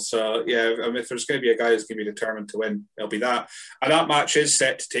title. So yeah, I mean, if there's going to be a guy who's going to be determined to win, it'll be that. And that match is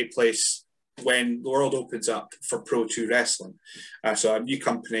set to take place when the world opens up for Pro 2 Wrestling. So a new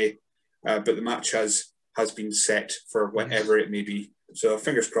company, but the match has been set for whenever it may be. So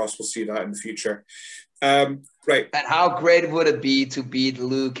fingers crossed, we'll see that in the future. Right. And how great would it be to beat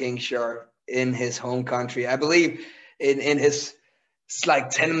Lou King Sharp in his home country? I believe in his. It's like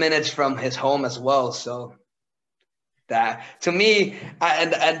 10 minutes from his home as well. So that to me,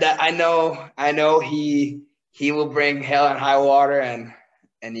 I know he will bring hell and high water,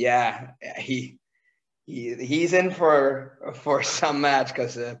 and yeah, he's in for some match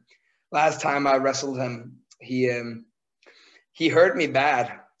because last time I wrestled him, he hurt me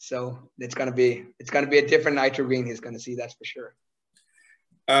bad. So it's gonna be a different Nitro Green he's gonna see, that's for sure.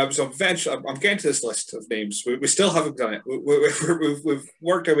 So eventually, I'm getting to this list of names. We still haven't done it. We've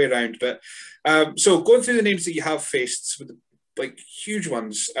worked our way around, but so going through the names that you have faced, with like huge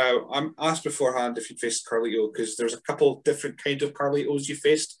ones. I'm asked beforehand if you faced Carlito because there's a couple different kinds of Carlitos you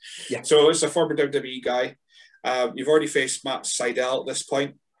faced. Yeah. So it's a former WWE guy. You've already faced Matt Seidel at this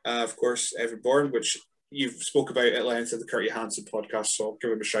point. Of course, Evan Bourne, which you've spoke about at length in the Kurt Johansson podcast. So I'll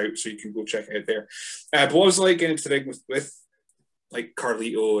give him a shout so you can go check it out there. But what was it like getting into the ring with like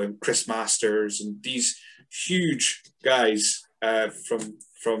Carlito and Chris Masters and these huge guys from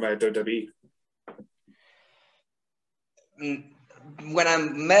WWE? When I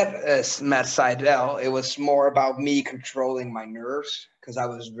met Matt Seidel, it was more about me controlling my nerves because I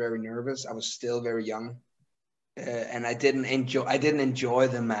was very nervous. I was still very young, and I didn't enjoy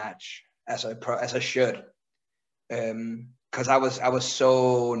the match as I should, because I was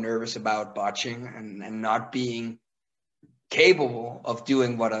so nervous about botching and not being capable of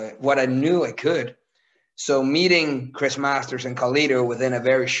doing what I knew I could. So meeting Chris Masters and Carlito within a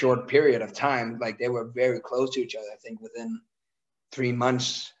very short period of time, like they were very close to each other, I think within 3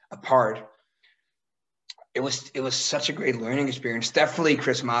 months apart. It was such a great learning experience. Definitely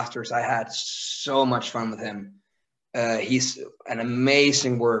Chris Masters. I had so much fun with him. He's an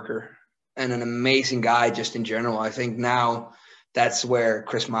amazing worker and an amazing guy just in general. I think now that's where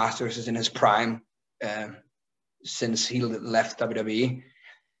Chris Masters is in his prime. Since he left WWE.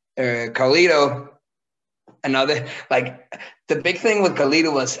 Carlito, another, like the big thing with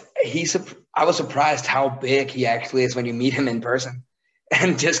Carlito was I was surprised how big he actually is when you meet him in person,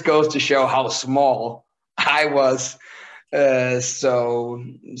 and just goes to show how small I was. So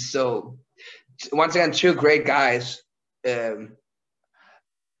once again, two great guys. To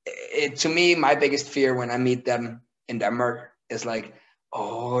me, my biggest fear when I meet them in Denmark is like,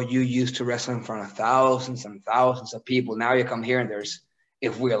 oh, you used to wrestle in front of thousands and thousands of people. Now you come here and there's,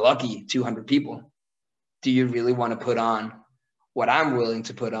 if we're lucky, 200 people. Do you really want to put on what I'm willing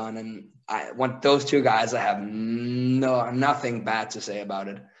to put on? And I want those two guys. I have nothing bad to say about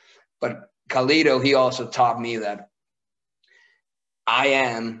it. But Carlito, he also taught me that I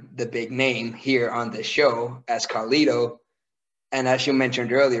am the big name here on this show as Carlito. And as you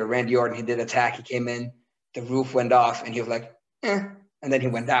mentioned earlier, Randy Orton, he did attack. He came in, the roof went off, and he was like, and then he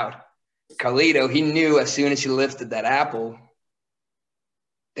went out. Carlito, he knew as soon as he lifted that apple,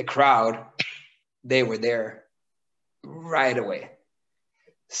 the crowd they were there right away.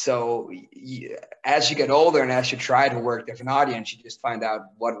 So as you get older and as you try to work with an audience, you just find out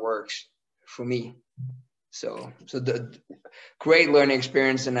what works for me. So the great learning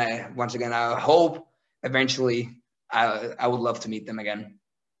experience. And once again, I hope eventually I would love to meet them again.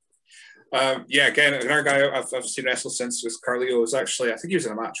 Yeah, again, another guy I've seen wrestle since was Carlito. Was actually, I think he was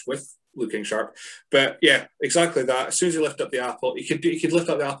in a match with Luke King Sharp. But yeah, exactly that. As soon as he lifted up the apple, he could lift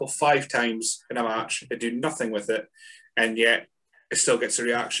up the apple 5 times in a match and do nothing with it, and yet it still gets a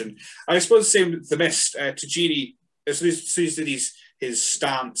reaction. I suppose the same with the Mist. Tajiri, as soon as he did his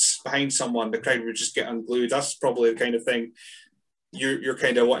stance behind someone, the crowd would just get unglued. That's probably the kind of thing you're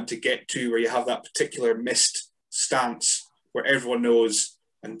kind of wanting to get to, where you have that particular Mist stance where everyone knows,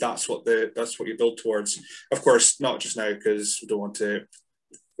 and that's what you build towards. Of course, not just now, because we don't want to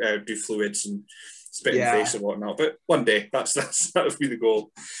do fluids and spit in the face and whatnot. But one day, that would be the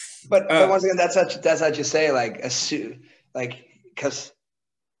goal. But once again, that's what you say. Because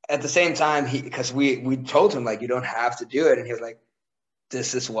at the same time, because we told him like, you don't have to do it, and he was like,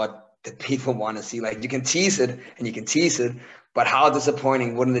 this is what the people want to see. Like, you can tease it and you can tease it, but how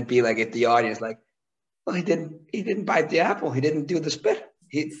disappointing wouldn't it be like if the audience like, well, he didn't bite the apple, he didn't do the spit.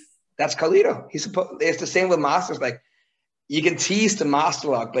 That's Carlito. It's the same with masters. Like, you can tease the master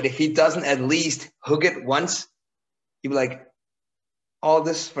lock, but if he doesn't at least hook it once, you'd be like, all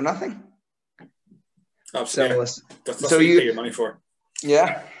this for nothing. Absolutely. That's what you pay your money for.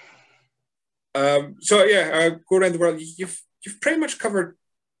 Yeah. Go around the world. You've pretty much covered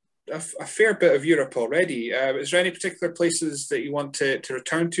a fair bit of Europe already. Is there any particular places that you want to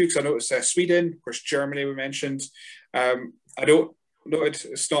return to? Because I know it's Sweden, of course, Germany we mentioned. I don't know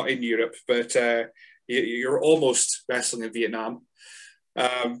it's not in Europe, but you're almost wrestling in Vietnam.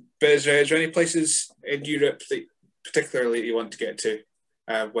 But is there any places in Europe that particularly you want to get to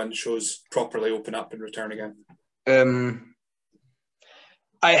when shows properly open up and return again?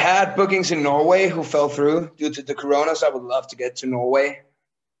 I had bookings in Norway who fell through due to the corona, so I would love to get to Norway.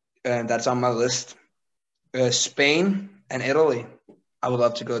 And that's on my list. Spain and Italy, I would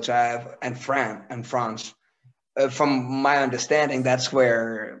love to go to, and France. From my understanding, that's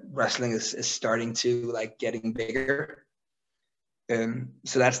where wrestling is starting to like getting bigger.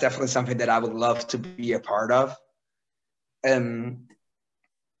 So that's definitely something that I would love to be a part of.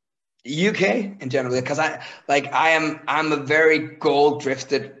 UK in general, because I'm a very goal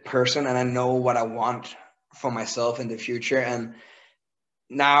drifted person, and I know what I want for myself in the future. And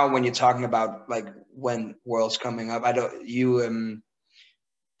now when you're talking about like when World's coming up, I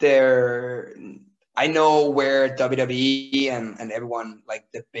know where WWE and everyone, like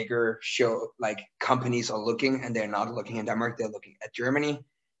the bigger show, like companies are looking, and they're not looking in Denmark, they're looking at Germany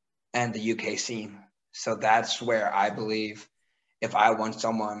and the UK scene. So that's where I believe if I want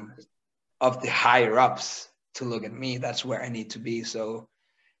someone of the higher ups to look at me, that's where I need to be. So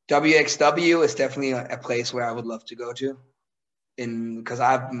WXW is definitely a place where I would love to go to, because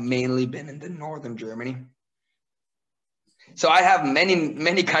I've mainly been in the northern Germany. So I have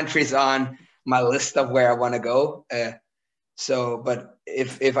many countries on my list of where I want to go. But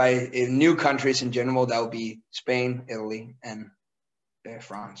if new countries in general, that would be Spain, Italy, and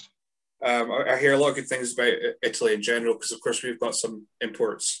France. I hear a lot of good things about Italy in general, because of course we've got some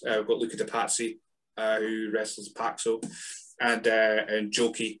imports. We've got Luca De Pazzi, who wrestles Paxo, and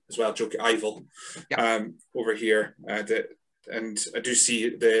Joki as well, Joki Ivel, over here. And I do see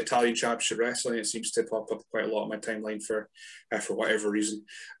the Italian Championship Wrestling. It seems to pop up quite a lot on my timeline for whatever reason.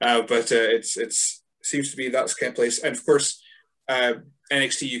 But it seems to be that's the kind of place. And of course,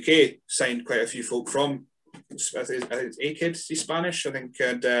 NXT UK signed quite a few folk from. I think it's A-Kid, he's Spanish, I think.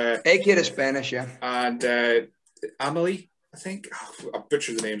 And A-Kid is Spanish, yeah. And Amelie, I think. I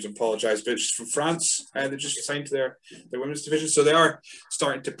butchered the names, I apologise, but it's from France. They just signed to their women's division. So they are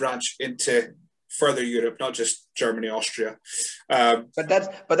starting to branch into further Europe, not just Germany, Austria. But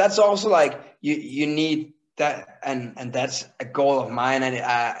that's also like you need that, and that's a goal of mine.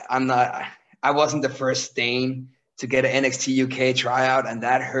 And I wasn't the first Dane to get an NXT UK tryout, and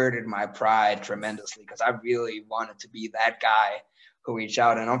that hurted my pride tremendously, because I really wanted to be that guy who reached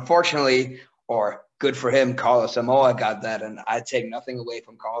out. And unfortunately, or good for him, Carlos Samoa got that, and I take nothing away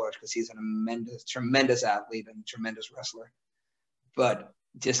from Carlos, because he's a tremendous athlete and tremendous wrestler. But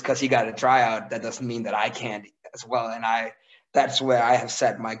just because he got a tryout, that doesn't mean that I can't as well. And that's where I have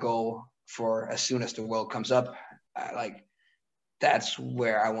set my goal for as soon as the World comes up. That's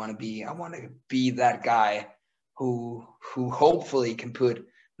where I want to be. I want to be that guy who hopefully can put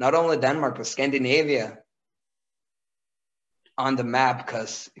not only Denmark, but Scandinavia on the map,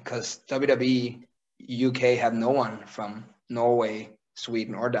 because WWE UK have no one from Norway,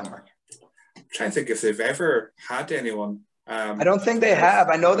 Sweden, or Denmark. trying to think if they've ever had anyone. I don't think they have.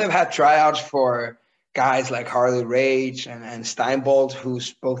 I know they've had tryouts for guys like Harley Rage and Steinbold,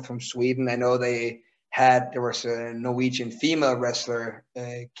 who's both from Sweden. I know there was a Norwegian female wrestler,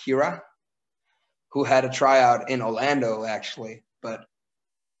 Kira, who had a tryout in Orlando, actually.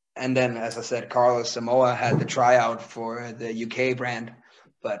 And then, as I said, Carlos Samoa had the tryout for the UK brand.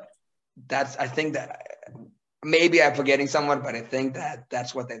 But I think that maybe I'm forgetting someone, but I think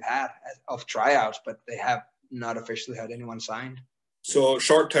that's what they've had of tryouts, but they have not officially had anyone signed. So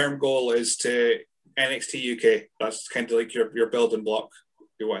short-term goal is to NXT UK. That's kind of like your building block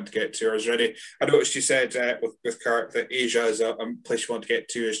you want to get to. Or is ready? I noticed you said with Kurt that Asia is a place you want to get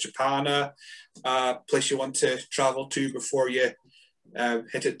to. Is Japan a place you want to travel to before you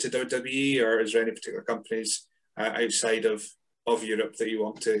hit it to WWE, or is there any particular companies outside of Europe that you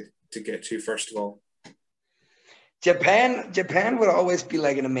want to get to first of all? Japan would always be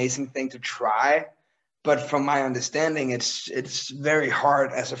like an amazing thing to try, but from my understanding, it's very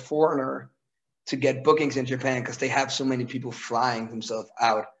hard as a foreigner to get bookings in Japan because they have so many people flying themselves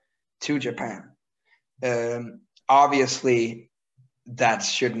out to Japan. Obviously, that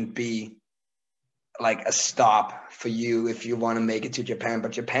shouldn't be like a stop for you if you want to make it to Japan,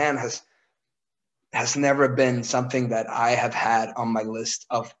 but Japan has never been something that I have had on my list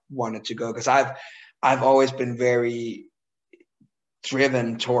of wanted to go, because I've always been very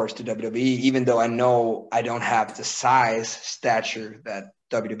driven towards the WWE, even though I know I don't have the size stature that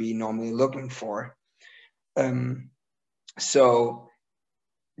WWE normally looking for. So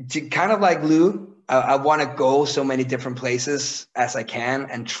kind of like Lou, I want to go so many different places as I can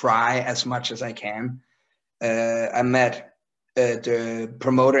and try as much as I can. I met the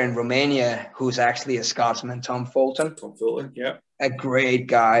promoter in Romania, who's actually a Scotsman, Tom Fulton. Tom Fulton, yeah. A great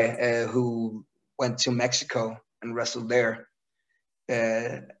guy who went to Mexico and wrestled there.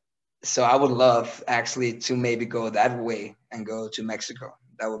 So I would love actually to maybe go that way and go to Mexico.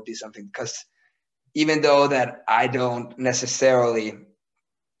 That would be something, because even though that I don't necessarily,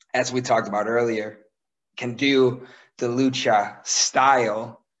 as we talked about earlier, can do the lucha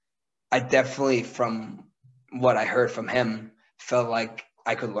style, I definitely, from what I heard from him, felt like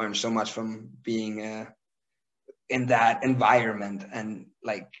I could learn so much from being in that environment. And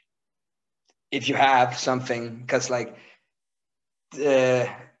like, if you have something, because like,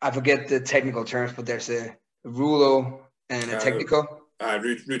 I forget the technical terms, but there's a rulo and a technical.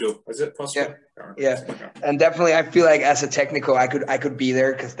 Rudo, is it possible? Yeah. And definitely, I feel like as a technical, I could be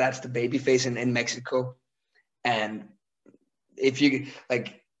there, because that's the baby face in Mexico. And if you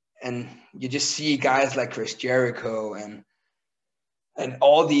like, and you just see guys like Chris Jericho and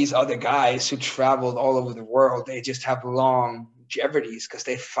all these other guys who traveled all over the world, they just have longevities because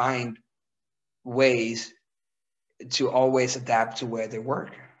they find ways to always adapt to where they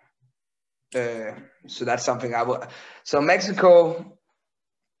work. So that's something I will. So Mexico,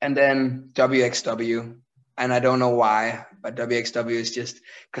 and then WXW, and I don't know why, but WXW is just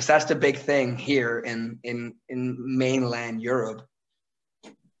because that's the big thing here in mainland Europe.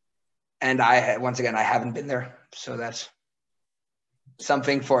 And once again, I haven't been there, so that's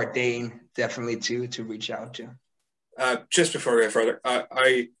something for a Dane definitely to reach out to. Just before we go further,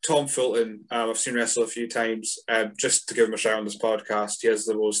 Tom Fulton, I've seen wrestle a few times. Just to give him a shout on this podcast, he has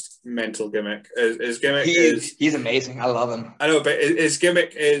the most mental gimmick. His gimmick he's amazing. I love him. I know, but his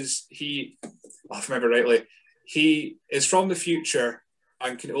gimmick is if I remember rightly, he is from the future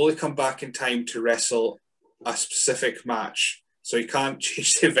and can only come back in time to wrestle a specific match. So he can't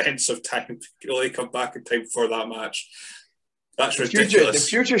change the events of time. He can only come back in time for that match. That's ridiculous. The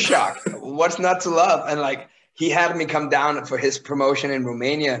future shock. What's not to love? And like, he had me come down for his promotion in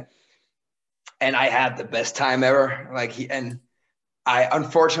Romania, and I had the best time ever. Like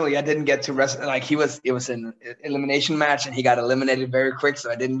unfortunately I didn't get to wrestle. Like it was an elimination match, and he got eliminated very quick,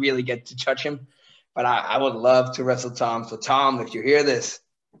 so I didn't really get to touch him. But I would love to wrestle Tom. So Tom, if you hear this,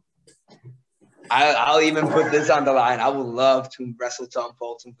 I'll even put this on the line. I would love to wrestle Tom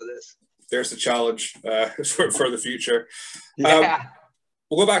Fulton for this. There's the challenge for the future. Yeah.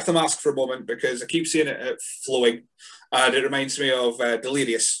 We'll go back to the mask for a moment, because I keep seeing it flowing, and it reminds me of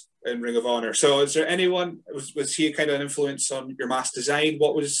Delirious in Ring of Honor. So is there anyone, was he kind of an influence on your mask design?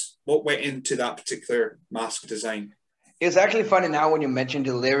 What went into that particular mask design? It's actually funny now when you mentioned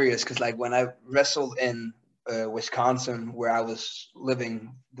Delirious, because like when I wrestled in Wisconsin, where I was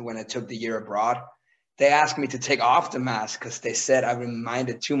living when I took the year abroad, they asked me to take off the mask because they said I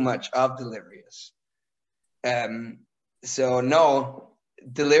reminded too much of Delirious. So no,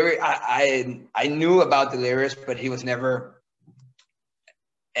 Delirious, I knew about Delirious, but he was never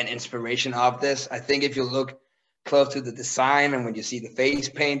an inspiration of this. I think if you look close to the design and when you see the face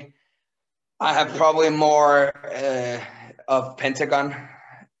paint, I have probably more of Pentagon.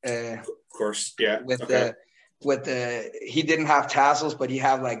 Of course, yeah. With okay. the he didn't have tassels, but he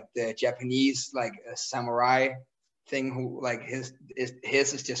had like the Japanese like a samurai thing. Who like his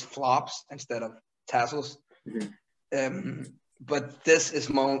is just flops instead of tassels. Mm-hmm. But this is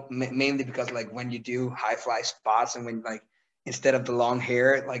mainly because like when you do high fly spots and when like instead of the long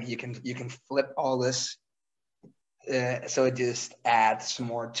hair, like you can flip all this. So it just adds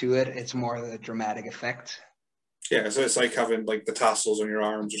more to it. It's more of a dramatic effect. Yeah, so it's like having like the tassels on your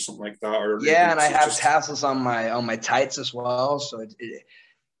arms or something like that, or maybe Yeah, and I it's have just tassels on my tights as well. So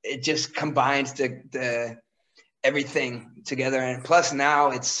it just combines the everything together. And plus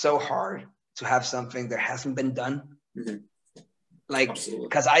now it's so hard to have something that hasn't been done. mm-hmm. Like, Absolutely.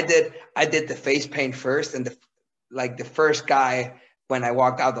 because I did the face paint first, and the first guy when I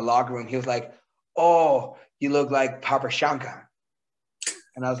walked out the locker room, he was like, "Oh, you look like Papa Shanka,"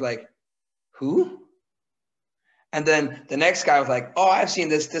 and I was like, "Who?" And then the next guy was like, "Oh, I've seen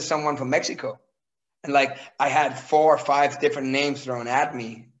this someone from Mexico," and like I had 4 or 5 different names thrown at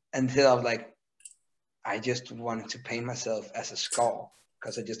me until I was like, I just wanted to paint myself as a skull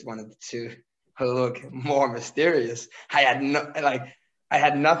because I just wanted to look more mysterious. I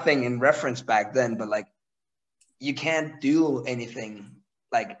had nothing in reference back then, but like you can't do anything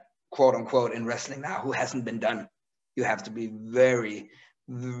like quote unquote in wrestling now who hasn't been done. You have to be very,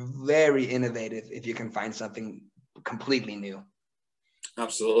 very innovative if you can find something completely new.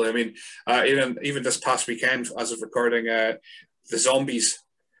 Absolutely. I mean, even this past weekend, as of recording, the zombies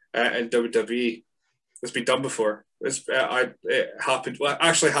in WWE, it's been done before. It happened. Well, it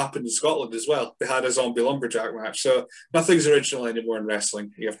actually happened in Scotland as well. They had a zombie lumberjack match. So nothing's original anymore in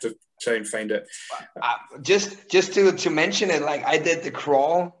wrestling. You have to try and find it. Just to mention it, like I did the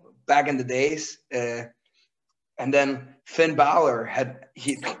crawl back in the days, and then Finn Balor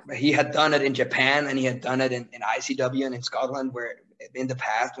he had done it in Japan and he had done it in ICW and in Scotland, where in the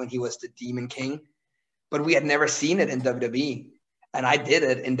past when he was the Demon King, but we had never seen it in WWE. And I did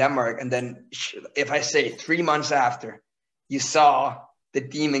it in Denmark. And then if I say 3 months after, you saw the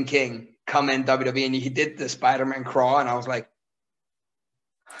Demon King come in WWE and he did the Spider-Man crawl. And I was like,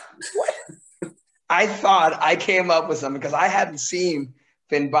 what? I thought I came up with something because I hadn't seen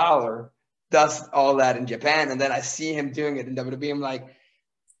Finn Balor does all that in Japan. And then I see him doing it in WWE. I'm like,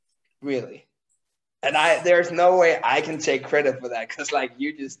 really? And there's no way I can take credit for that because like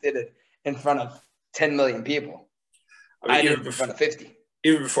you just did it in front of 10 million people. I did it in front of 50.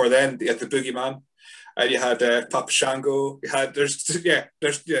 Even before then, you had the Boogeyman. You had Papa Shango. You had there's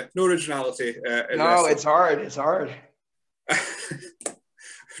no originality in No, wrestling. it's hard. It's hard.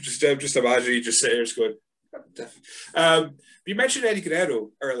 just imagine you just sit here going. You mentioned Eddie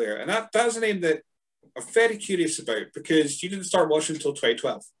Guerrero earlier, and that was a name that I'm very curious about because you didn't start watching until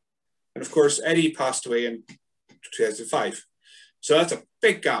 2012, and of course Eddie passed away in 2005. So that's a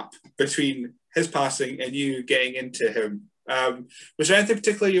big gap between his passing and you getting into him. Was there anything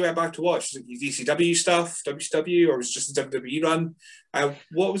particular you went back to watch? Was it ECW stuff, WCW, or was it just a WWE run?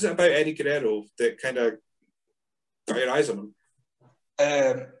 What was it about Eddie Guerrero that kind of got your eyes on him?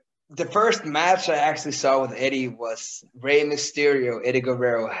 The first match I actually saw with Eddie was Rey Mysterio, Eddie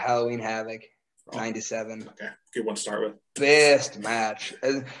Guerrero, Halloween Havoc, 97. Okay, good one to start with. Best match.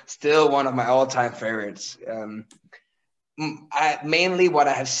 Still one of my all-time favorites. Mainly what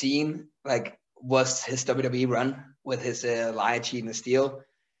I have seen like was his WWE run with his Lion Cheat and Steel.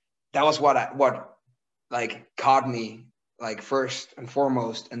 That was what like caught me like first and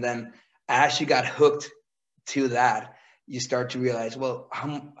foremost. And then as you got hooked to that, you start to realize, well,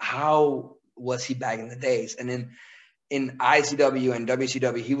 how was he back in the days? And in ICW and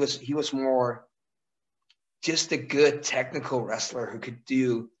WCW, he was more just a good technical wrestler who could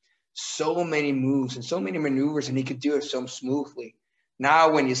do so many moves and so many maneuvers, and he could do it so smoothly.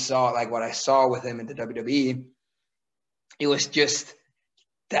 Now, when you saw like what I saw with him in the WWE, it was just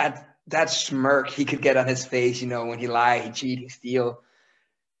that smirk he could get on his face, you know, when he lied, he cheat, he steal.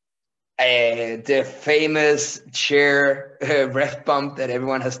 The famous chair ref bump that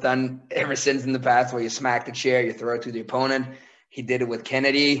everyone has done ever since in the past, where you smack the chair, you throw it to the opponent. He did it with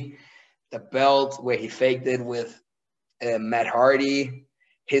Kennedy. The belt, where he faked it with Matt Hardy.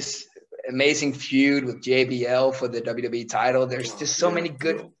 His amazing feud with JBL for the WWE title. There's just so many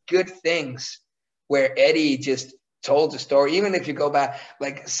good things where Eddie just told the story. Even if you go back,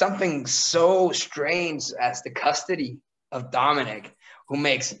 like something so strange as the custody of Dominic, who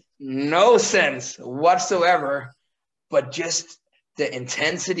makes no sense whatsoever, but just the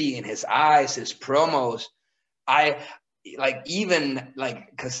intensity in his eyes, his promos. I like, even like,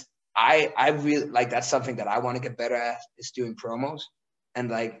 because I really like, that's something that I want to get better at, is doing promos. And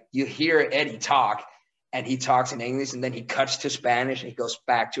like you hear Eddie talk, and he talks in English, and then he cuts to Spanish, and he goes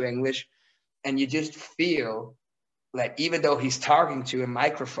back to English, and you just feel like even though he's talking to a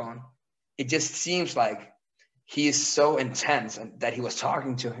microphone, it just seems like he is so intense and that he was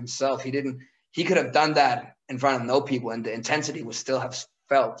talking to himself. He could have done that in front of no people, and the intensity would still have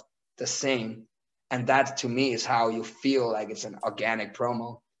felt the same. And that to me is how you feel like it's an organic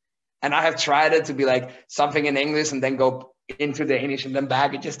promo. And I have tried it to be like something in English and then go into the English and then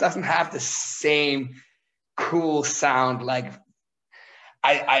back. It just doesn't have the same cool sound. Like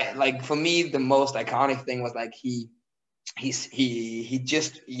I like, for me, the most iconic thing was like he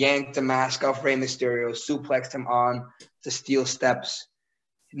just yanked the mask off Rey Mysterio, suplexed him on the steel steps.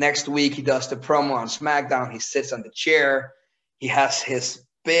 Next week, he does the promo on SmackDown. He sits on the chair. He has his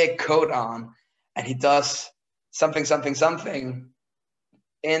big coat on, and he does something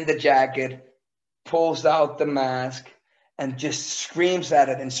in the jacket, pulls out the mask, and just screams at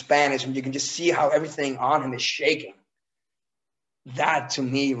it in Spanish, and you can just see how everything on him is shaking. That, to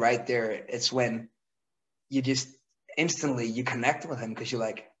me, right there, it's when you just instantly you connect with him, because you're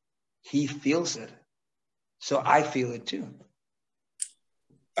like, he feels it, so I feel it too.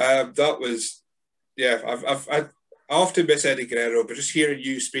 That was, yeah. I often miss Eddie Guerrero, but just hearing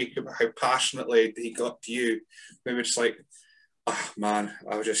you speak about how passionately he got to you, maybe just like, oh man,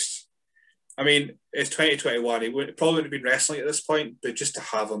 I mean, it's 2021. He probably wouldn't have been wrestling at this point, but just to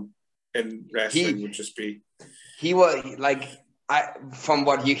have him in wrestling would just be. He was like, from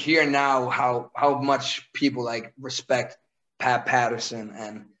what you hear now, how much people like respect Pat Patterson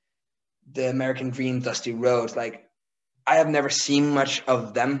and the American Dream, Dusty Rhodes. Like, I have never seen much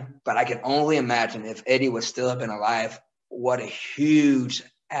of them, but I can only imagine if Eddie would still have been alive, what a huge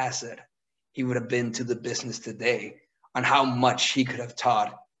asset he would have been to the business today, on how much he could have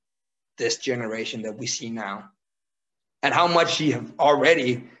taught this generation that we see now, and how much he have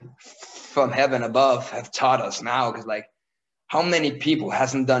already from heaven above have taught us now. Because like, how many people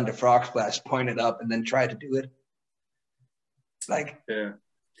hasn't done the frog splash, pointed up, and then tried to do it? Like, yeah,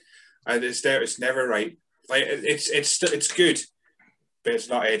 and it's never right. Like it's good, but it's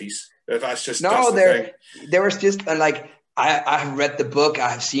not Eddie's. That's just no. That's there was just, and like, I've read the book,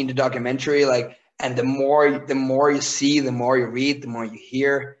 I've seen the documentary, like, and the more you see, the more you read, the more you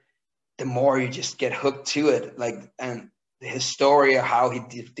hear, the more you just get hooked to it. Like, and his story of how he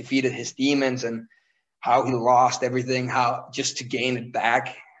defeated his demons and how he lost everything, how just to gain it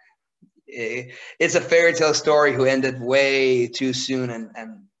back. It's a fairy tale story who ended way too soon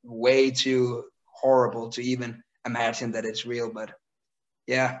and way too horrible to even imagine that it's real. But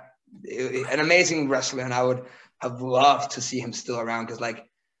yeah, an amazing wrestler, and I would have loved to see him still around, because like,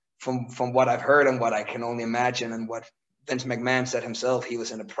 from what I've heard and what I can only imagine and what Vince McMahon said himself, he was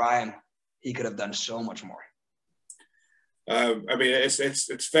in a prime. He could have done so much more. I mean,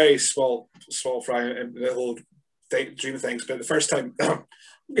 it's very small fry in the whole dream of things. But the first time, I'm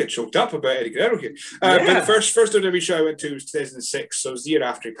getting choked up about Eddie Guerrero here. But the first WWE show I went to was 2006, so it was the year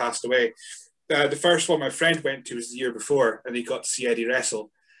after he passed away. The first one my friend went to was the year before, and he got to see Eddie wrestle.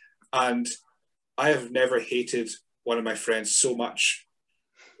 And I have never hated one of my friends so much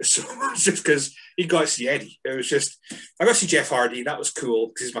just because he got to see Eddie. It was just, I got to see Jeff Hardy, and that was cool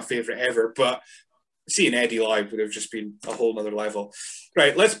because he's my favorite ever. But seeing Eddie live would have just been a whole nother level.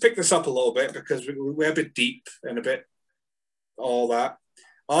 Right, let's pick this up a little bit, because we're a bit deep and a bit all that.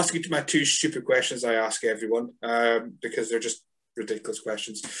 I'll ask you my two stupid questions I ask everyone, because they're just ridiculous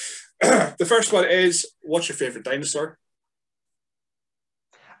questions. The first one is, what's your favorite dinosaur?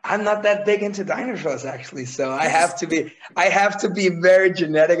 I'm not that big into dinosaurs, actually, so I have to be very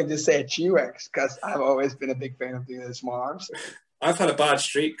genetic and just say a T-Rex, because I've always been a big fan of the small arms. I've had a bad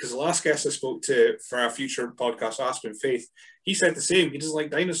streak, because the last guest I spoke to for our future podcast, Aspen Faith, he said the same. He doesn't like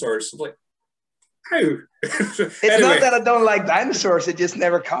dinosaurs. I'm like, how? It's anyway. Not that I don't like dinosaurs. It just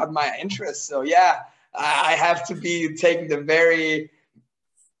never caught my interest. So yeah, I have to be taking the very,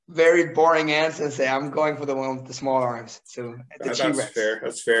 very boring answer and say I'm going for the one with the small arms. So the T-Rex. That's fair.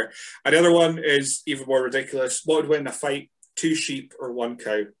 That's fair. And the other one is even more ridiculous. What would win a fight? 2 sheep or 1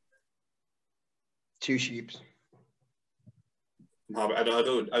 cow? 2 sheep. I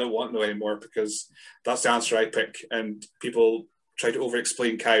don't want to know anymore, because that's the answer I pick, and people try to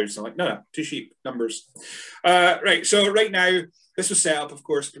over-explain cows. I'm like, no, 2 sheep, numbers. Right, so right now, this was set up, of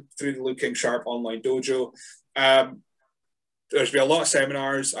course, through the Luke King Sharp Online Dojo. There's been a lot of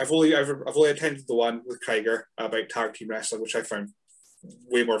seminars. I've only attended the one with Krieger about tag team wrestling, which I found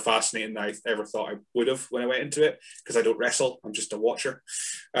way more fascinating than I ever thought I would have when I went into it, because I don't wrestle. I'm just a watcher.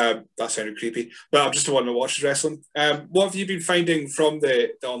 That sounded creepy, but I'm just the one that watches wrestling. What have you been finding from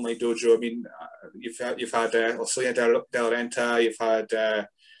the online dojo? I mean, you've had Ocelia Del Renta, you've had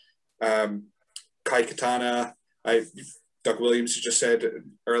Kai Katana, Doug Williams, you just said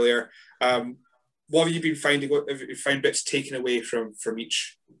earlier. What have you been finding? What have you found bits taken away from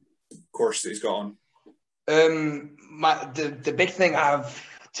each course that he's got on? The big thing I've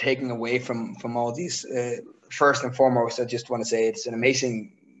taken away from all these, first and foremost, I just want to say it's an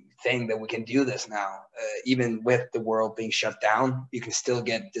amazing thing that we can do this now. Even with the world being shut down, you can still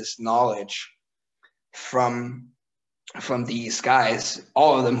get this knowledge from these guys,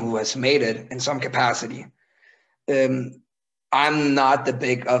 all of them who has made it in some capacity. I'm not the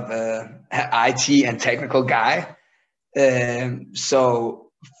big of a IT and technical guy.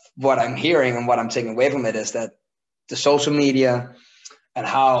 So what I'm hearing and what I'm taking away from it is that the social media and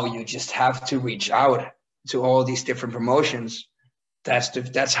how you just have to reach out to all these different promotions.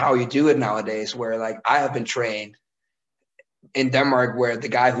 That's how you do it nowadays, where like I have been trained in Denmark, where the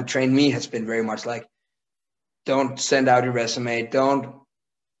guy who trained me has been very much like, don't send out your resume. Don't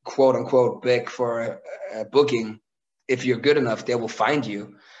quote unquote beg for a booking. If you're good enough, they will find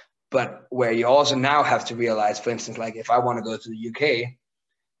you. But where you also now have to realize, for instance, like if I want to go to the UK,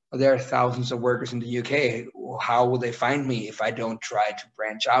 well, there are thousands of workers in the UK. Well, how will they find me if I don't try to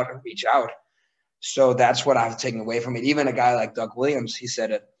branch out and reach out? So that's what I've taken away from it. Even a guy like Doug Williams, he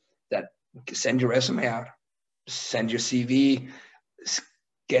said it, that send your resume out, send your CV,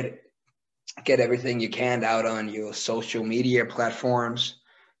 get everything you can out on your social media platforms.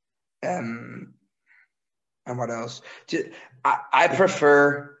 And what else? I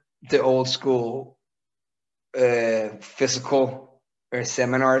prefer the old school physical or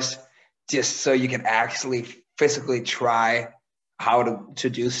seminars, just so you can actually physically try how to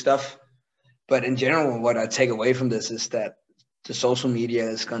do stuff. But in general, what I take away from this is that the social media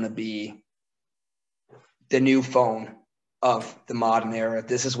is going to be the new phone of the modern era.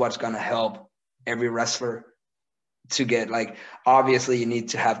 This is what's going to help every wrestler to get, like, obviously you need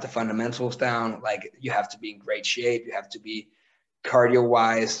to have the fundamentals down. Like, you have to be in great shape. You have to be cardio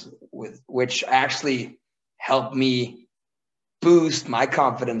wise, which actually helped me boost my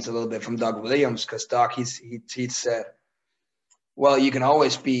confidence a little bit from Doug Williams. Cause Doc, he said, well, you can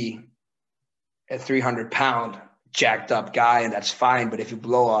always be a 300-pound jacked up guy, and that's fine. But if you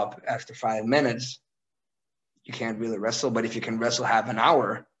blow up after 5 minutes, you can't really wrestle. But if you can wrestle half an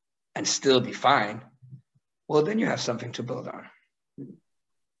hour and still be fine, well, then you have something to build on.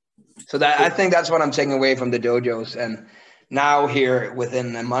 So that, I think that's what I'm taking away from the dojos. And now here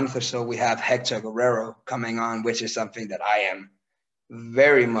within a month or so, we have Hector Guerrero coming on, which is something that I am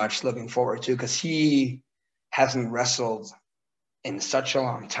very much looking forward to, because he hasn't wrestled in such a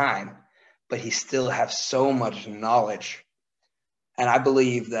long time, but he still has so much knowledge. And I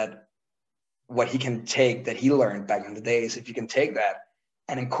believe that what he can take that he learned back in the days, if you can take that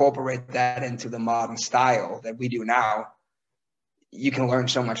and incorporate that into the modern style that we do now, you can learn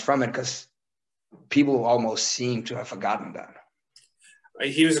so much from it, because people almost seem to have forgotten that.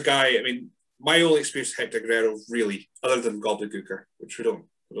 He was a guy, I mean, my only experience with Hector Guerrero, really, other than Gobbledygooker, which we don't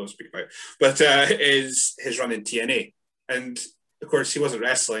speak about, but is his run in TNA. And of course, he wasn't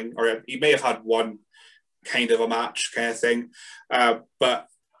wrestling, or he may have had one kind of a match kind of thing, but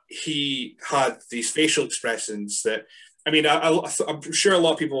he had these facial expressions that, I mean, I'm sure a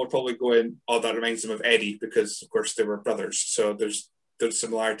lot of people would probably go in, oh, that reminds them of Eddie, because, of course, they were brothers. So there's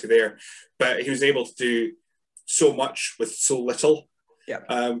similarity there. But he was able to do so much with so little.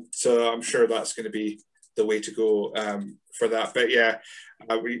 Yeah. So I'm sure that's going to be the way to go for that. But yeah,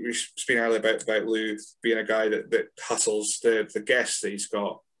 we were speaking earlier about Lou being a guy that hustles. The guests that he's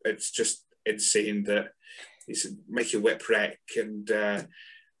got, it's just insane that he's Mickey Whipwreck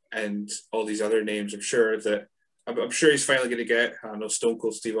and all these other names. I'm sure he's finally going to get, I don't know, Stone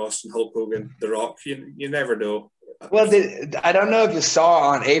Cold Steve Austin, Hulk Hogan, The Rock. You never know. Well, I don't know if you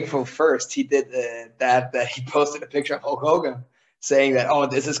saw on April 1st, he did that he posted a picture of Hulk Hogan saying that, oh,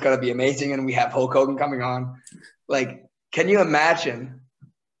 this is going to be amazing, and we have Hulk Hogan coming on. Like, can you imagine?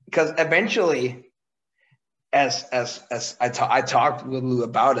 Because eventually, as I talked with Lou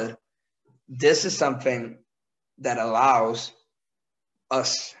about it, this is something that allows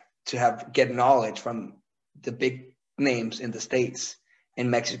us to get knowledge from the big names in the States, in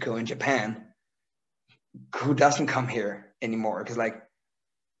Mexico, and Japan, who doesn't come here anymore. Because like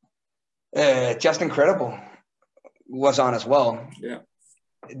Just Incredible was on as well. Yeah,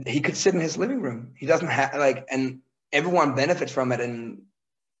 he could sit in his living room. He doesn't have and everyone benefits from it. And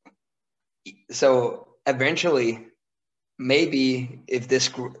so eventually, maybe if this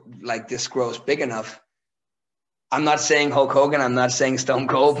grows big enough, I'm not saying Hulk Hogan, I'm not saying Stone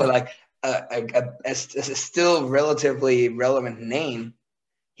Cold, but like a still relatively relevant name,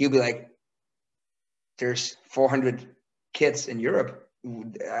 he'll be like, there's 400 kids in Europe.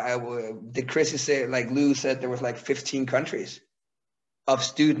 Did Chrissy say, like Lou said, there was like 15 countries of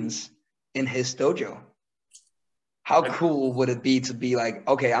students in his dojo. How cool would it be to be like,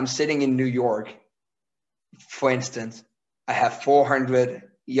 okay, I'm sitting in New York, for instance, I have 400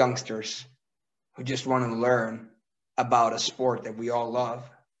 youngsters who just want to learn about a sport that we all love.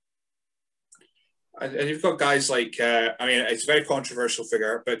 And you've got guys like, it's a very controversial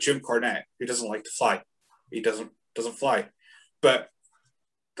figure, but Jim Cornette, who doesn't like to fly. He doesn't fly. But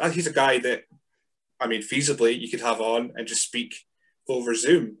he's a guy that, feasibly you could have on and just speak over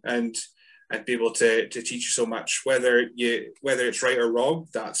Zoom and be able to teach you so much. Whether it's right or wrong,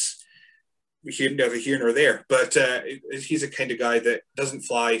 that's neither here nor there. But he's a kind of guy that doesn't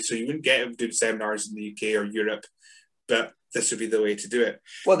fly, so you wouldn't get him doing seminars in the UK or Europe. But this would be the way to do it.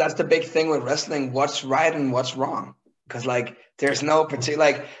 Well, that's the big thing with wrestling. What's right and what's wrong? Because like there's no particular,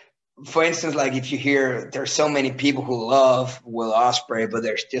 like, for instance, like if you hear there's so many people who love Will Ospreay, but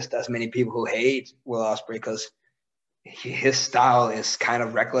there's just as many people who hate Will Ospreay because his style is kind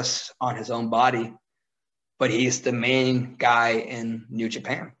of reckless on his own body, but he's the main guy in New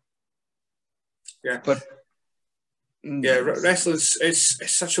Japan. Yeah. But yeah, wrestling is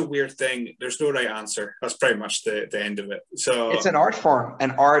such a weird thing. There's no right answer. That's pretty much the end of it. So it's an art form,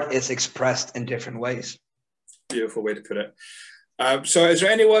 and art is expressed in different ways. Beautiful way to put it. So is there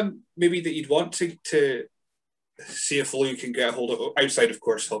anyone maybe that you'd want to see if Lou can get a hold of, outside of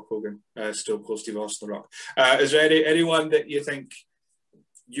course Hulk Hogan, Stone Cold Steve Austin, The Rock? Is there anyone that you think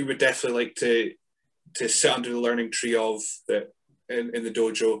you would definitely like to sit under the learning tree of that in the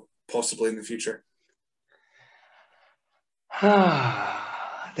dojo, possibly in the future?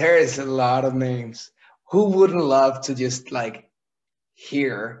 There is a lot of names. Who wouldn't love to just like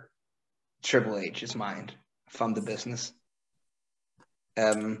hear Triple H's mind from the business?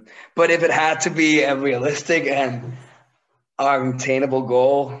 But if it had to be a realistic and unattainable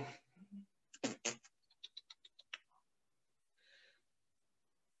goal,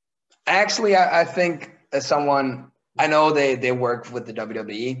 actually, I think as someone, I know they work with the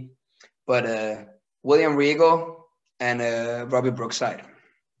WWE, but William Regal and Robbie Brookside.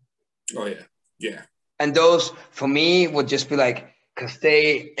 Oh yeah, yeah. And those for me would just be like, because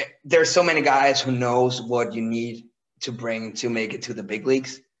there's so many guys who knows what you need to bring to make it to the big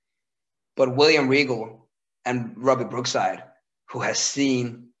leagues. But William Regal and Robbie Brookside, who has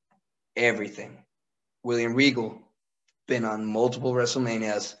seen everything. William Regal been on multiple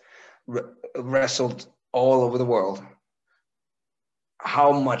WrestleManias, wrestled all over the world.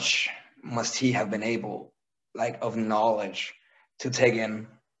 How much must he have been able, like, of knowledge to take in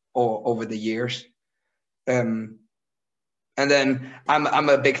over the years? And then I'm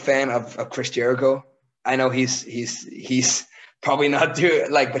a big fan of Chris Jericho. I know he's probably not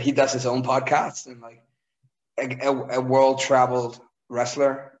doing like, but he does his own podcast and like a world traveled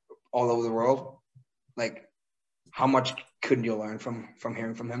wrestler all over the world. Like, how much couldn't you learn from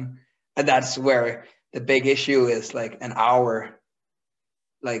hearing from him? And that's where the big issue is, like an hour,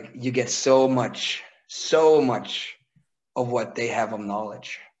 like you get so much of what they have of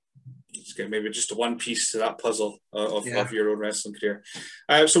knowledge. Just get maybe just one piece to that puzzle of your own wrestling career.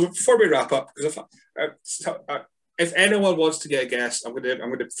 So before we wrap up, because if anyone wants to get a guest, I'm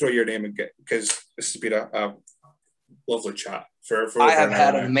gonna throw your name and get, because this has been a lovely chat. For I have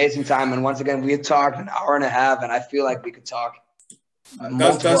had an amazing time, and once again, we had talked an hour and a half, and I feel like we could talk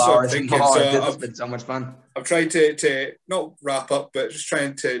multiple hours more. So this has been so much fun. I'm trying to not wrap up, but just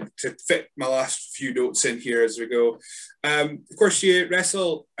trying to fit my last few notes in here as we go. Of course, you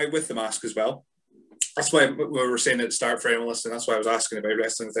wrestle out with the mask as well. That's why we were saying at the start for anyone listening, that's why I was asking about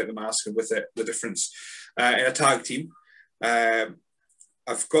wrestling without the mask and with it, the difference in a tag team.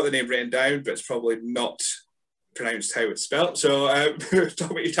 I've got the name written down, but it's probably not pronounced how it's spelled. So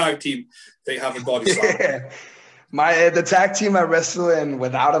talk about your tag team that you have in Body Slam. The tag team I wrestle in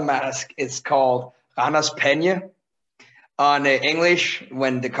without a mask is called Ranas Peña. On English,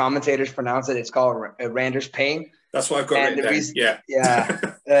 when the commentators pronounce it, it's called Rander's Pain. That's what I've got written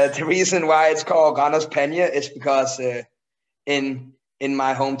down. The reason why it's called Ranas Peña is because in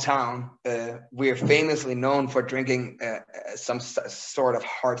my hometown, we're famously known for drinking some sort of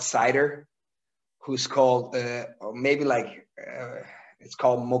hard cider, who's called, or maybe like, it's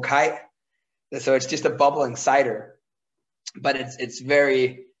called Mokai. So it's just a bubbling cider, but it's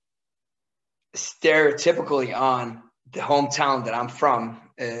very stereotypically on the hometown that I'm from,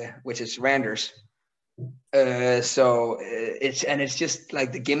 which is Randers. So it's just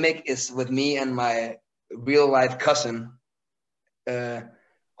like the gimmick is with me and my real life cousin,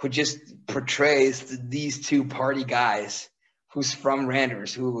 who just portrays these two party guys who's from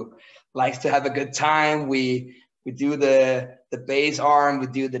Randers, who likes to have a good time. We do the base arm, we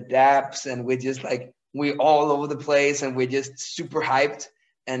do the daps, and we all over the place, and we're just super hyped.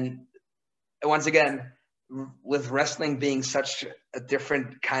 And once again, with wrestling being such a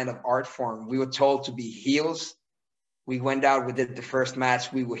different kind of art form, we were told to be heels. We went out, we did the first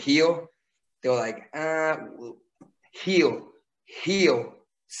match, we were heel. They were like, heel.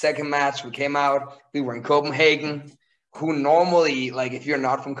 Second match, we came out, we were in Copenhagen, who normally, like, if you're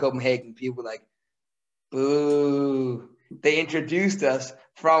not from Copenhagen, people like, boo. They introduced us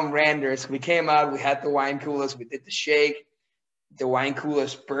from Randers. We came out, we had the wine coolers, we did the shake. The wine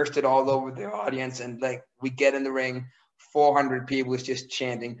coolers bursted all over the audience, and like we get in the ring, 400 people is just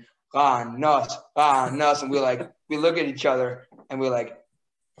chanting, "Nos," and we look at each other and we're like,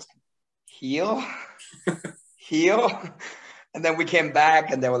 heel, and then we came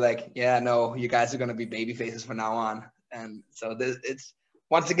back and they were like, "Yeah, no, you guys are gonna be baby faces from now on." And so it's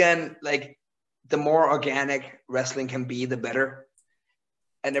once again like the more organic wrestling can be, the better.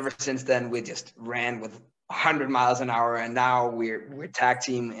 And ever since then, we just ran with 100 miles an hour, and now we're tag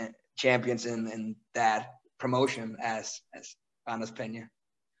team champions in that promotion as Anas Pena.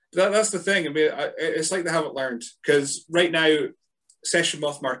 That's the thing. I mean, it's like they haven't learned, because right now, Session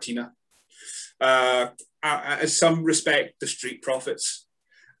Moth Martina, in some respect, the Street Profits,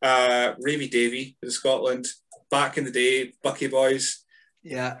 Ravy Davy in Scotland, back in the day, Bucky Boys.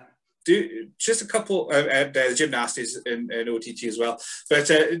 Yeah. Do just a couple, the gymnastics in OTT as well, but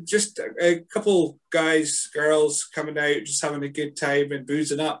just a couple guys, girls coming out, just having a good time and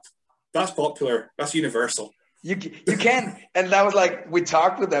boozing up. That's popular. That's universal. You can, and that was like, we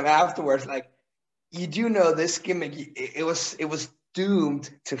talked with them afterwards. Like, you do know this gimmick, it was doomed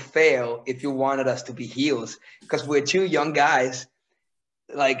to fail if you wanted us to be heels, because we're two young guys,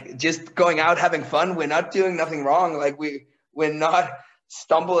 like just going out having fun. We're not doing nothing wrong. Like we're not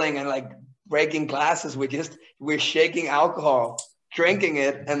stumbling and like breaking glasses. We're shaking alcohol, drinking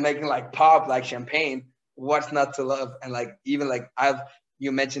it, and making like pop like champagne. What's not to love? And like even like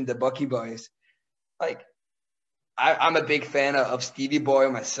you mentioned the Bucky Boys, like I'm a big fan of Stevie Boy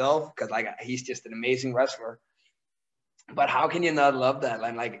myself, because like he's just an amazing wrestler. But how can you not love that?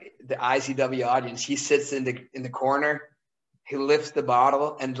 And like the ICW audience, he sits in the corner, he lifts the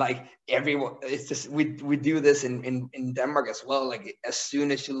bottle, and like everyone, it's just we do this in Denmark as well. Like as soon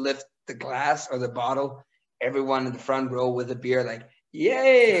as you lift the glass or the bottle, everyone in the front row with a beer, like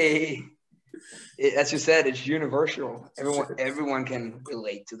yay! As you said, it's universal. Everyone can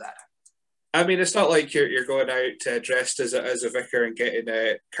relate to that. I mean, it's not like you're going out dressed as a vicar and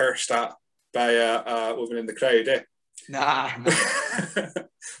getting cursed at by a woman in the crowd, eh? Nah.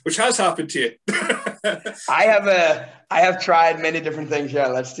 Which has happened to you. I have tried many different things. Yeah,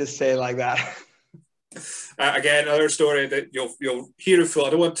 let's just say it like that. Again, another story that you'll hear in full. I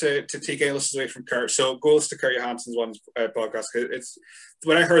don't want to take any listeners away from Kurt, so go listen to Kurt Johansson's one podcast. It's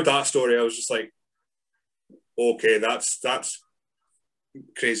when I heard that story, I was just like, okay, that's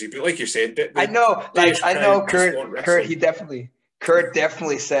crazy. But like you're saying, I know Kurt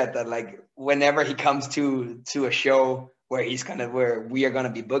definitely said that, like, whenever he comes to a show where we are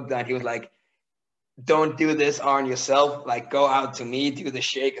gonna be booked on, he was like, don't do this on yourself, like go out to me, do the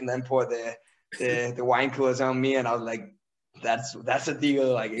shake, and then pour the wine coolers on me. And I was like, that's a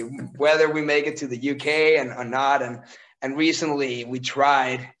deal, like whether we make it to the UK or not. And recently we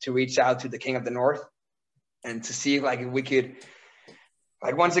tried to reach out to the King of the North and to see like if we could,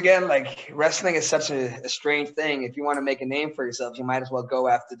 like, once again, like wrestling is such a strange thing. If you want to make a name for yourself, you might as well go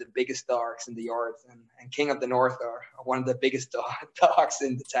after the biggest dogs in the yard. And King of the North are one of the biggest dogs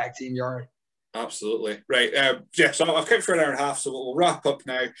in the tag team yard. Absolutely. Right. Yeah, so I've kept for an hour and a half, so we'll wrap up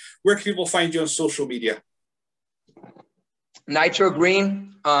now. Where can people find you on social media? Nitro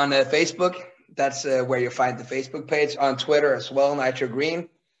Green on Facebook. That's where you'll find the Facebook page. On Twitter as well, Nitro Green.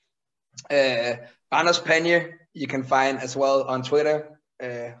 Anas Pena, you can find as well on Twitter.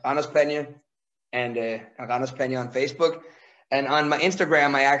 Anas Pena and Anas Pena on Facebook. And on my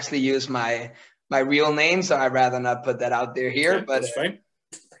Instagram, I actually use my real name, so I'd rather not put that out there here. Okay, but that's fine.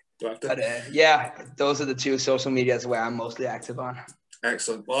 Yeah, those are the two social medias where I'm mostly active on.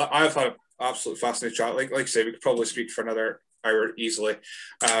 Excellent. Well, I've had an absolute fascinating chat. Like I say, we could probably speak for another hour easily,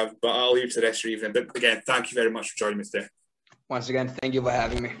 but I'll leave it to the rest of your evening. But again, thank you very much for joining me today. Once again, thank you for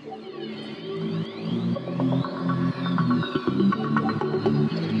having me.